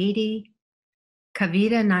 1980.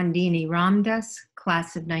 Kavita Nandini Ramdas,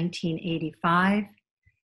 class of 1985.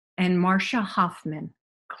 And Marcia Hoffman,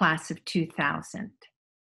 class of 2000.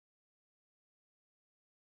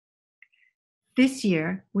 This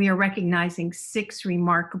year, we are recognizing 6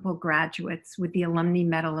 remarkable graduates with the Alumni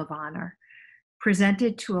Medal of Honor,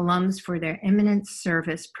 presented to alums for their eminent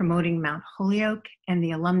service promoting Mount Holyoke and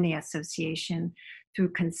the Alumnae Association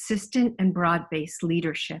through consistent and broad-based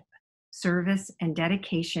leadership, service, and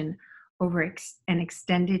dedication over an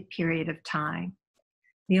extended period of time.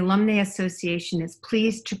 The Alumnae Association is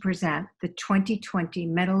pleased to present the 2020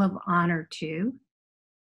 Medal of Honor to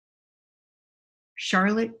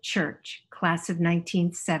Charlotte Church, class of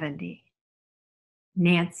 1970.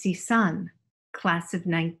 Nancy Sun, class of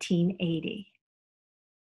 1980.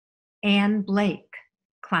 Anne Blake,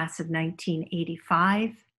 class of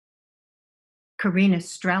 1985. Karina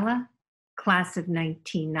Strella, class of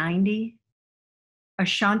 1990.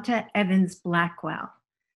 Ashanta Evans Blackwell,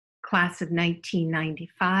 class of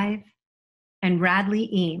 1995. And Radley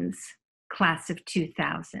Eames, class of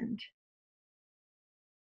 2000.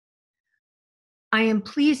 I am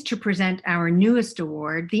pleased to present our newest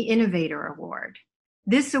award, the Innovator Award.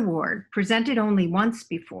 This award, presented only once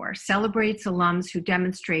before, celebrates alums who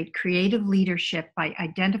demonstrate creative leadership by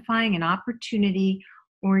identifying an opportunity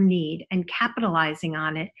or need and capitalizing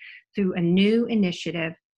on it through a new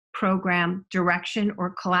initiative, program, direction,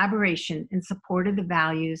 or collaboration in support of the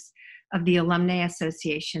values of the Alumnae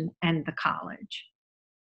Association and the college.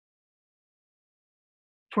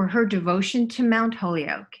 For her devotion to Mount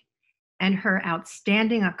Holyoke and her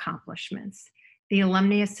outstanding accomplishments, the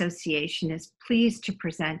Alumnae Association is pleased to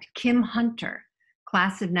present Kim Hunter,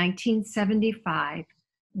 class of 1975,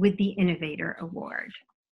 with the Innovator Award.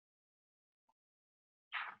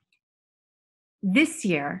 This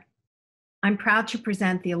year, I'm proud to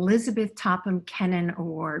present the Elizabeth Topham Kennan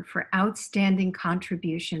Award for outstanding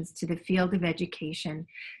contributions to the field of education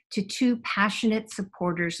to 2 passionate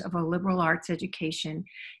supporters of a liberal arts education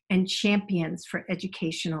and champions for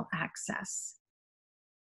educational access.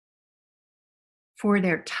 For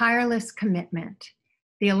their tireless commitment,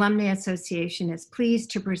 the Alumnae Association is pleased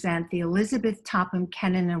to present the Elizabeth Topham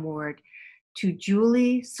Kennan Award to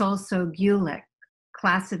Julie Solso-Gulick,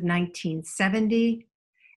 class of 1970,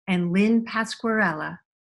 and Lynn Pasquarella,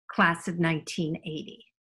 class of 1980.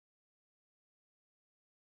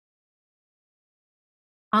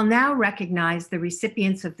 I'll now recognize the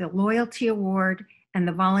recipients of the Loyalty Award and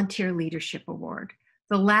the Volunteer Leadership Award,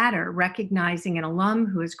 the latter recognizing an alum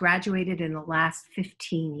who has graduated in the last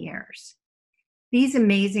 15 years. These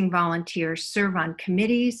amazing volunteers serve on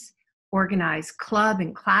committees, organize club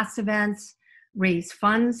and class events, raise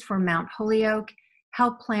funds for Mount Holyoke,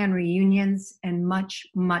 help plan reunions, and much,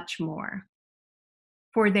 much more.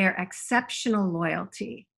 For their exceptional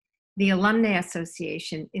loyalty, the Alumnae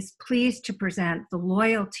Association is pleased to present the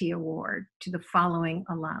Loyalty Award to the following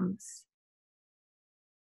alums.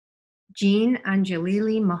 Jean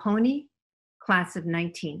Angelili Mahoney, class of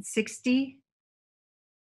 1960.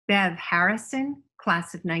 Bev Harrison,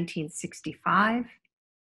 class of 1965.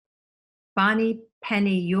 Bonnie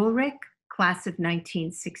Penny Ulrich, class of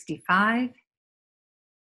 1965.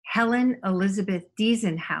 Helen Elizabeth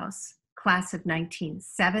Diesenhaus, class of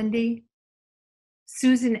 1970.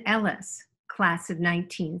 Susan Ellis, class of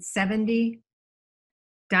 1970.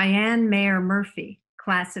 Diane Mayer Murphy,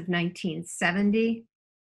 class of 1970.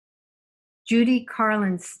 Judy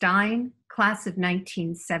Carlin Stein, class of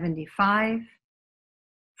 1975.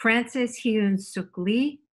 Frances Hyun Suk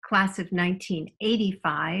Lee, class of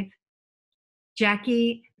 1985.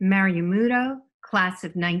 Jackie Mariamuto, class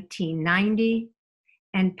of 1990.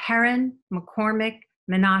 And Perrin McCormick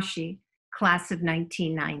Menashe, class of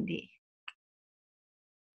 1990.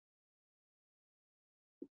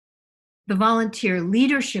 The Volunteer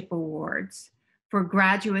Leadership Awards for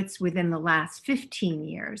graduates within the last 15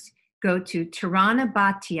 years go to Tirana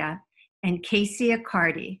Bhatia and Casey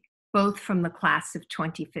Accardi, both from the class of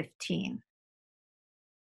 2015.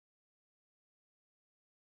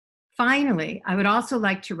 Finally, I would also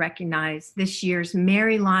like to recognize this year's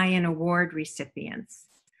Mary Lyon Award recipients.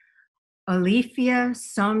 Alifia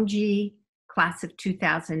Somji, class of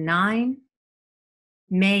 2009,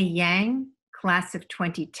 Mei Yang, class of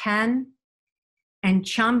 2010, and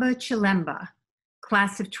Chamba Chilemba,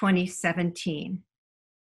 class of 2017.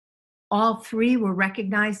 All 3 were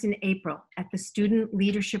recognized in April at the Student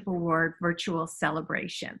Leadership Award virtual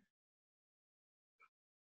celebration.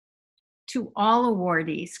 To all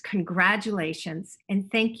awardees, congratulations, and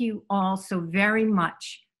thank you all so very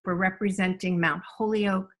much for representing Mount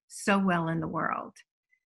Holyoke so well in the world.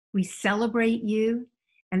 We celebrate you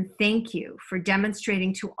and thank you for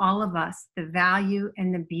demonstrating to all of us the value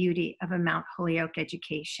and the beauty of a Mount Holyoke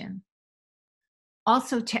education.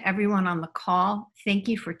 Also, to everyone on the call, thank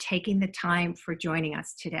you for taking the time for joining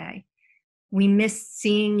us today. We missed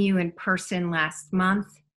seeing you in person last month.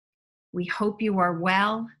 We hope you are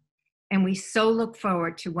well, and we so look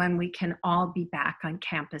forward to when we can all be back on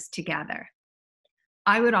campus together.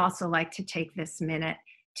 I would also like to take this minute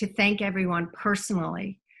to thank everyone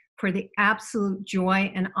personally for the absolute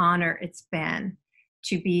joy and honor it's been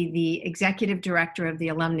to be the Executive Director of the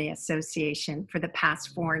Alumnae Association for the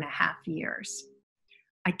past 4.5 years.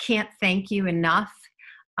 I can't thank you enough.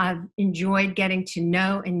 I've enjoyed getting to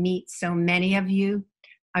know and meet so many of you.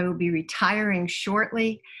 I will be retiring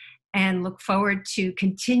shortly and look forward to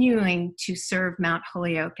continuing to serve Mount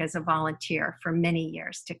Holyoke as a volunteer for many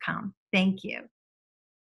years to come. Thank you.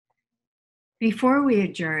 Before we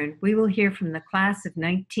adjourn, we will hear from the class of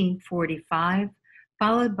 1945,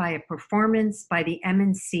 followed by a performance by the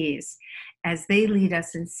M&Cs as they lead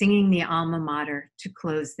us in singing the alma mater to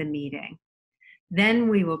close the meeting. Then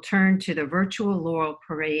we will turn to the virtual Laurel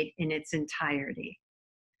Parade in its entirety.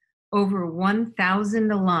 Over 1,000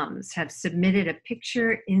 alums have submitted a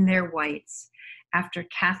picture in their whites after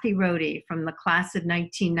Kathy Rohde from the class of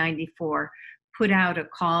 1994 put out a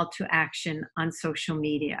call to action on social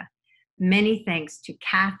media. Many thanks to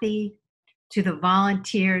Kathy, to the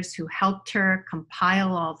volunteers who helped her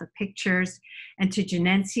compile all the pictures, and to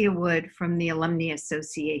Janencia Wood from the Alumnae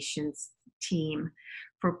Association's team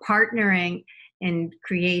for partnering in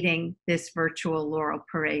creating this virtual Laurel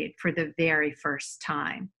Parade for the very first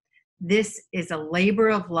time. This is a labor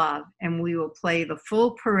of love, and we will play the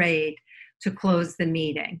full parade to close the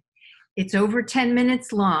meeting. It's over 10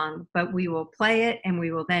 minutes long, but we will play it and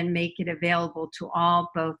we will then make it available to all,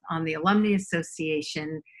 both on the Alumnae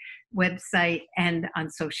Association website and on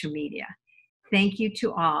social media. Thank you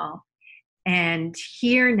to all. And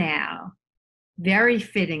here now, very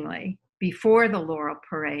fittingly, before the Laurel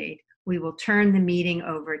Parade, we will turn the meeting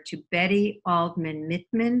over to Betty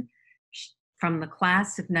Aldman-Mittman from the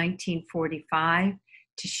class of 1945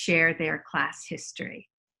 to share their class history.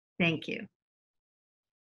 Thank you.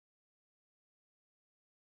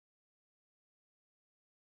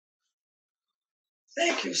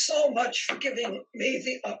 Thank you so much for giving me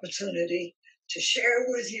the opportunity to share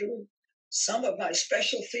with you some of my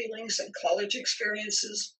special feelings and college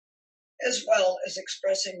experiences, as well as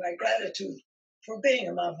expressing my gratitude for being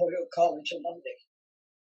a Mount Holyoke College alumni.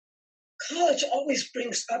 College always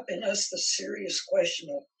brings up in us the serious question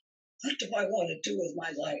of, what do I want to do with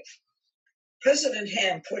my life? President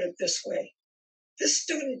Ham put it this way: this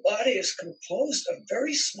student body is composed of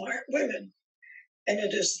very smart women, and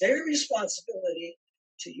it is their responsibility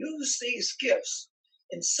to use these gifts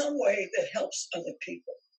in some way that helps other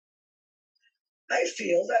people. I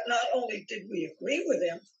feel that not only did we agree with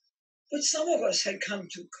him, but some of us had come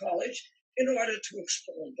to college in order to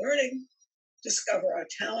explore learning, discover our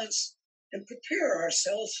talents, and prepare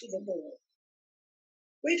ourselves for the world.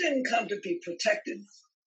 We didn't come to be protected.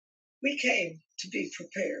 We came to be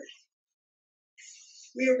prepared.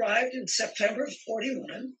 We arrived in September of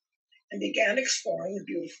 '41 and began exploring the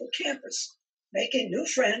beautiful campus, making new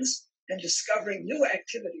friends and discovering new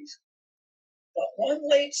activities. But one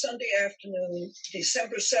late Sunday afternoon,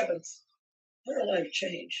 December 7th, our life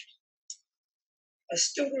changed. A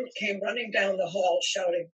student came running down the hall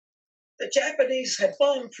shouting, "The Japanese had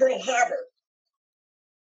bombed Pearl Harbor."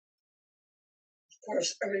 Of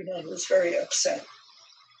course, everyone was very upset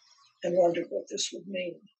and wondered what this would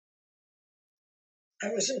mean. I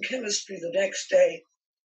was in chemistry the next day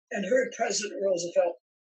and heard President Roosevelt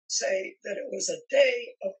say that it was a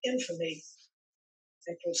day of infamy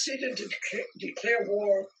and proceeded to declare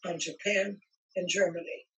war on Japan and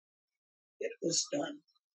Germany. It was done.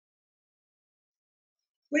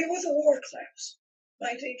 We were the war class,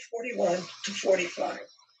 1941 to 45.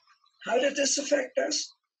 How did this affect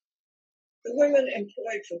us? The women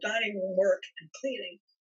employed for dining room work and cleaning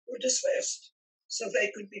were dismissed so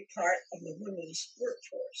they could be part of the women's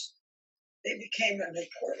workforce. They became an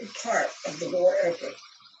important part of the war effort.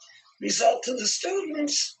 Result to the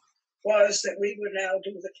students was that we would now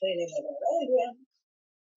do the cleaning of our own room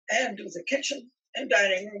and do the kitchen and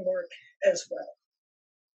dining room work as well.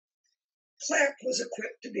 Clap was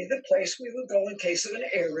equipped to be the place we would go in case of an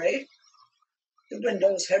air raid. The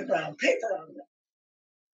windows had brown paper on them.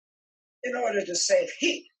 In order to save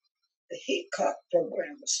heat, the heat cock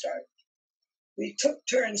program was started. We took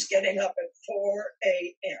turns getting up at 4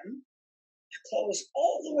 a.m. to close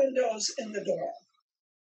all the windows in the dorm.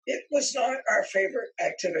 It was not our favorite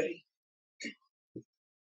activity.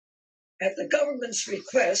 At the government's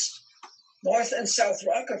request, North and South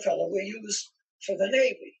Rockefeller were used for the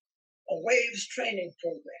Navy, a waves training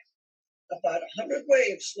program. About 100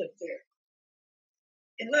 waves lived there.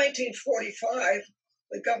 In 1945,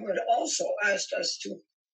 the government also asked us to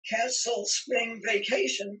cancel spring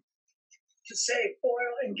vacation to save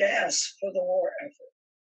oil and gas for the war effort.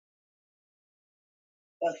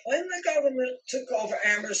 But when the government took over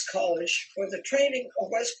Amherst College for the training of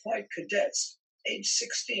West Point cadets age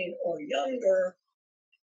 16 or younger,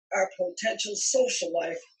 our potential social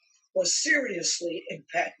life was seriously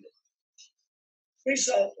impacted.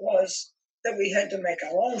 Result was that we had to make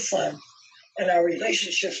our own fun, and our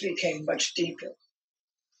relationships became much deeper.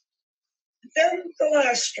 Then the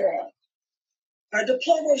last straw. Our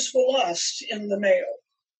diplomas were lost in the mail.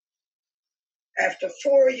 After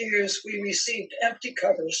 4 years, we received empty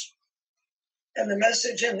covers, and the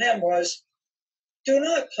message in them was, "Do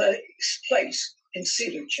not place in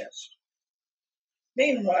cedar chest."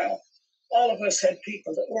 Meanwhile, all of us had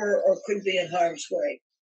people that were or could be in harm's way.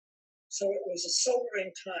 So it was a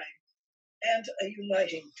sobering time and a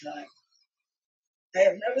uniting time. I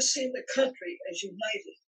have never seen the country as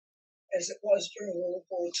united as it was during World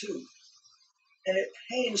War II. And it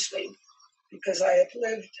pains me because I have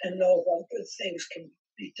lived and know what good things can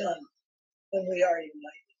be done when we are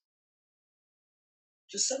united.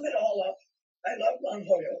 To sum it all up, I love Mount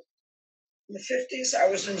Holyoke. In the 50s, I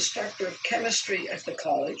was an instructor of chemistry at the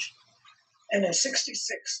college. And in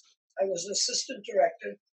 66, I was assistant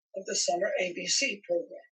director of the summer ABC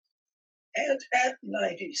program. And at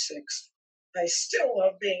 96, I still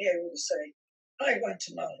love being able to say, I went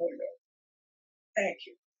to Mount Holyoke. Thank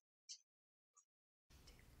you.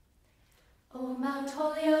 O Mount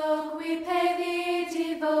Holyoke, we pay thee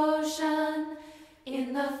devotion,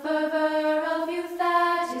 in the fervor of youth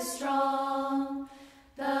that is strong.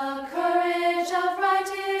 The courage of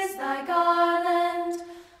right is thy garland,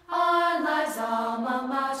 our lives' alma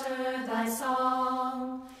mater, thy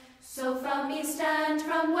song. So from east and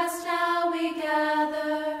from west now we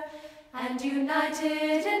gather, and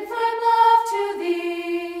united in firm love to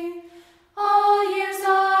thee. All years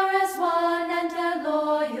are as one, and their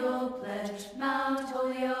loyal pledge Mount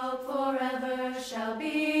Holyoke forever shall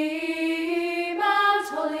be. Mount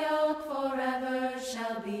Holyoke forever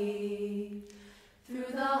shall be.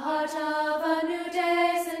 Through the heart of a new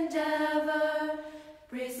day's endeavor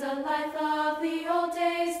breathes the life of the old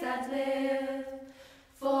days that live.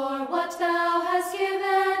 For what thou hast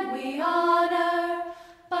given we honor,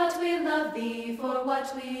 but we love thee for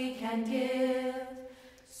what we can give.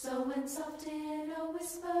 So when soft in a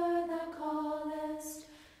whisper thou callest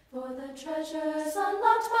for the treasures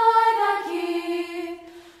unlocked by thy key,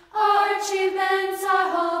 our achievements, our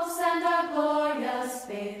hopes, and our glorious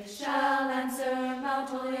faith shall answer Mount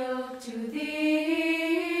Holyoke to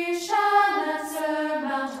thee, shall answer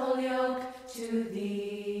Mount Holyoke to thee.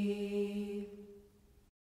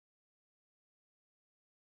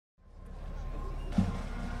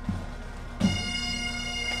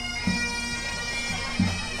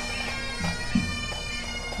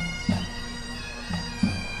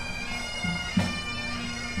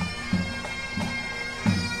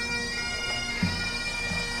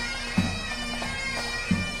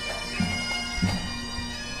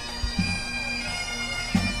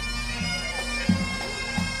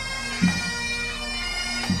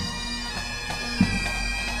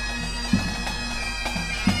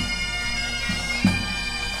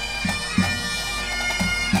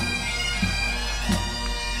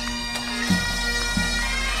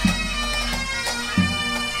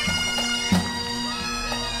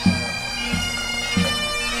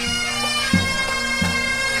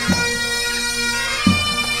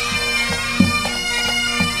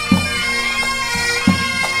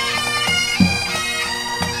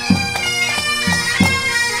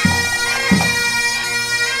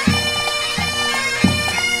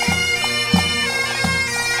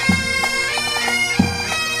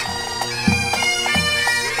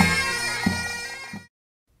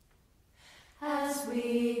 As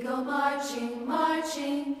we go marching,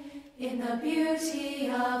 marching in the beauty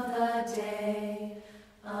of the day,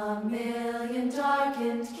 a million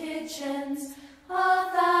darkened kitchens,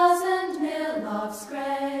 1,000 mill lofts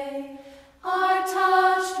gray, are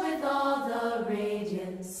touched with all the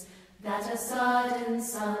radiance that a sudden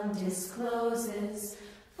sun discloses.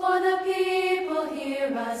 For the people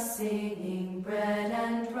hear us singing, bread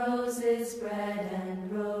and roses, bread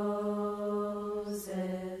and roses.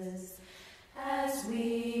 As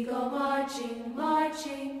we go marching,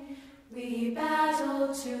 marching, we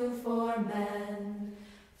battle to form men.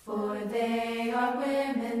 For they are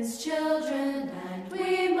women's children, and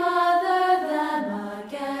we mother them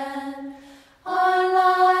again. Our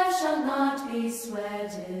lives shall not be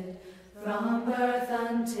sweated, from birth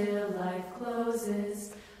until life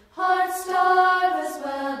closes. Hearts starve as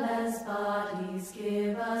well as bodies.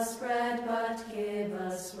 Give us bread, but give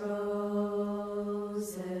us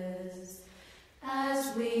roses.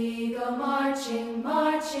 As we go marching,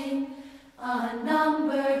 marching,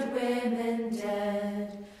 unnumbered women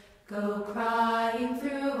dead go crying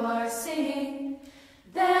through our singing,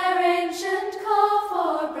 their ancient call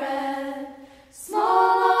for bread.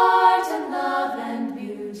 Small art and love and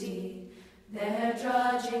beauty, their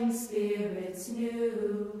drudging spirits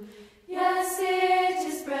new. Yes, it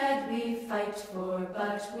is bread we fight for,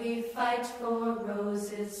 but we fight for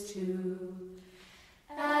roses too.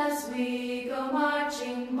 As we go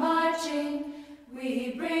marching, marching,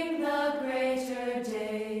 we bring the greater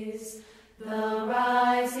days. The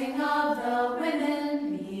rising of the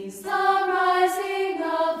women means the rising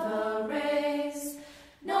of the race.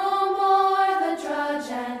 No more the drudge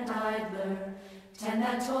and idler, tend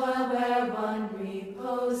that toil where one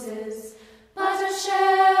reposes, but a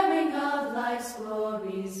sharing of life's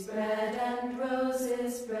glories, bread and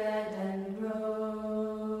roses, bread and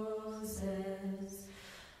roses.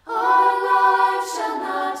 Our lives shall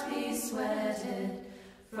not be sweated,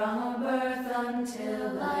 from birth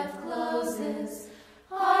until life closes.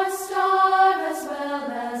 Hearts starve as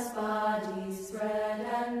well as bodies, bread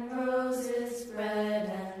and roses, bread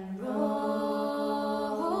and roses.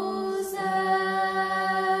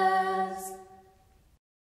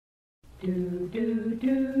 Do, do,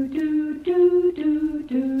 do, do, do, do,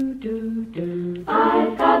 do, do, do.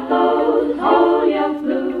 I've got those Holyoke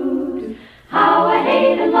blues, how I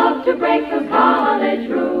hate and love to break those college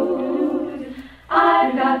rules.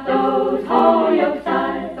 I've got those Holyoke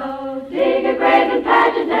sighs, so dig a grave and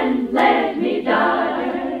pageant and let me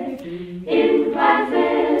die. In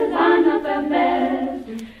classes I'm not the best,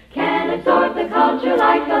 can't absorb the culture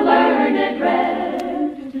like the learned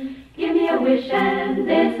rest. Give me a wish and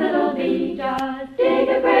this it'll be, just dig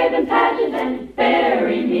a grave and pageant and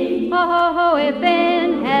bury me. Ho, ho, ho, if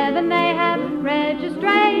in heaven they have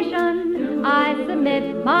registration, I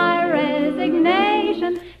submit my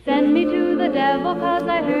resignation. Send me to the devil, 'cause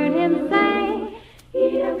I heard him say,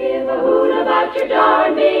 he don't give a hoot about your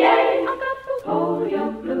darn BA. I've got those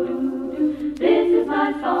Holyoke blues, this is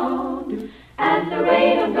my song. At the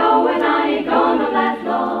rate I'm going, I ain't gonna last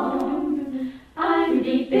long. I'm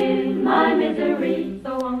deep in my misery,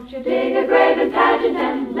 so won't you dig a grave and pageant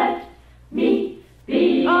and let me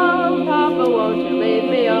be. Oh, Papa, won't you leave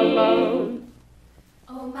me alone?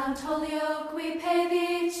 Oh, Mount Holyoke, we pay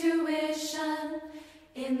thee tuition,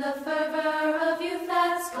 in the fervor of youth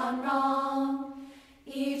that's gone wrong.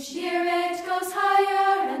 Each year it goes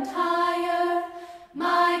higher and higher.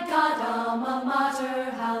 My God, alma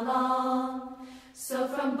mater, how long? So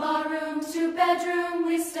from barroom to bedroom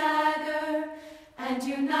we stagger, and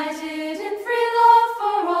united in free love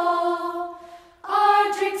for all.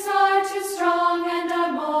 Our drinks are too strong and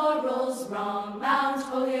our morals wrong. Mount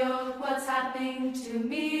Holyoke, what's happening to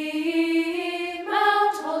me?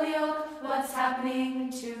 Mount Holyoke, what's happening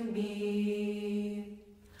to me?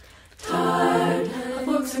 Tired of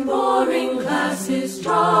books and boring classes,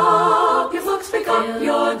 drop your books, pick up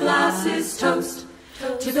your glasses. Toast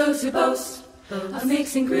to those who boast of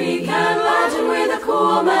mixing Greek and Latin with a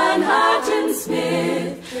cool Manhattan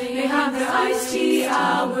Smith. They have their iced tea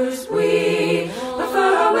hours, we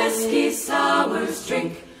prefer our whiskey sours.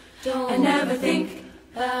 Drink and never think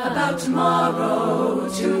about tomorrow,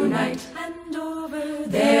 tonight. And over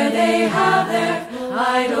there they have their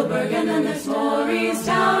Heidelberg, and then their stories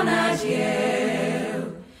down at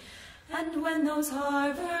Yale. And when those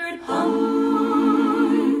Harvard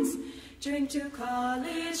Huns drink to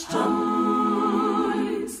college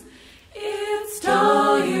tons, it's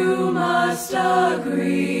dull, you must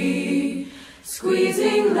agree,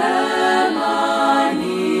 squeezing lemon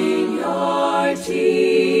in your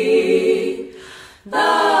tea.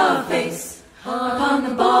 The face upon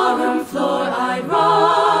the ballroom floor, I'd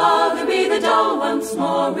rather be the dull once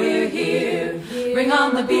more. We're here, bring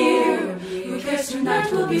on the beer. Who cares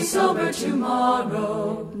tonight, we'll be sober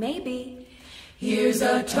tomorrow. Maybe. Here's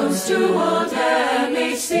a toast to old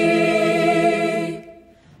MHC.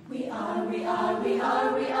 We are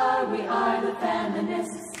the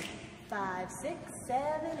feminists. 5, 6,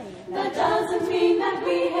 7, 8. That doesn't mean that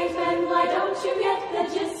we hate men, why don't you get the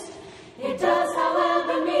gist? It does,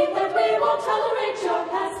 however, mean that we won't tolerate your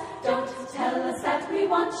past. Don't tell us that we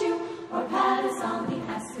want you, or pat us on the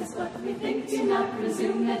ass, 'cause what we think do not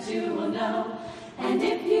presume that you will know. And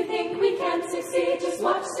if you think we can't succeed, just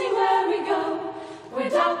watch, see where we go. We're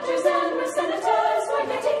doctors and we're senators, we're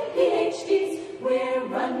getting PhDs. We're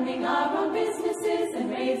running our own businesses and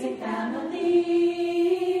raising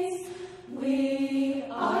families. We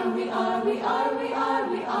are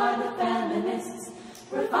the feminists.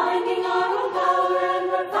 We're finding our own power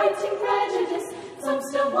and we're fighting prejudice. Some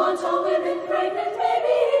still want all women pregnant,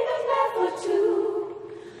 maybe even barefoot too.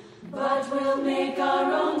 But we'll make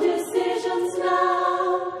our own decisions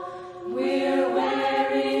now. We're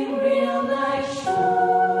wearing real nice shoes.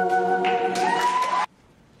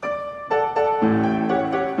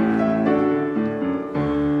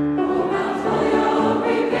 Oh, Mount Holyoke,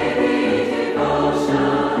 we pay thee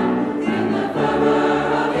devotion. In the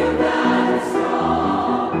fervor of you that is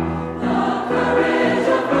strong. The courage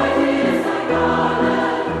of right is thy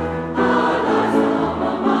garland. Our lives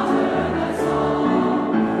alma mater thy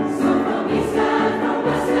song. So from east and from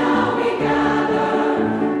west now we gather,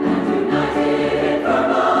 and united in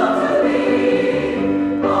fervor to be.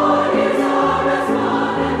 For his are as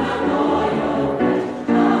one and our loyal pledge.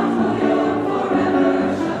 Mount Holyoke forever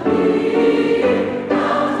shall be.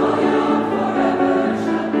 Mount Holyoke forever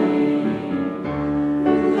shall be.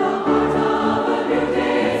 In the heart of a new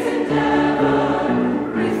day's endeavor,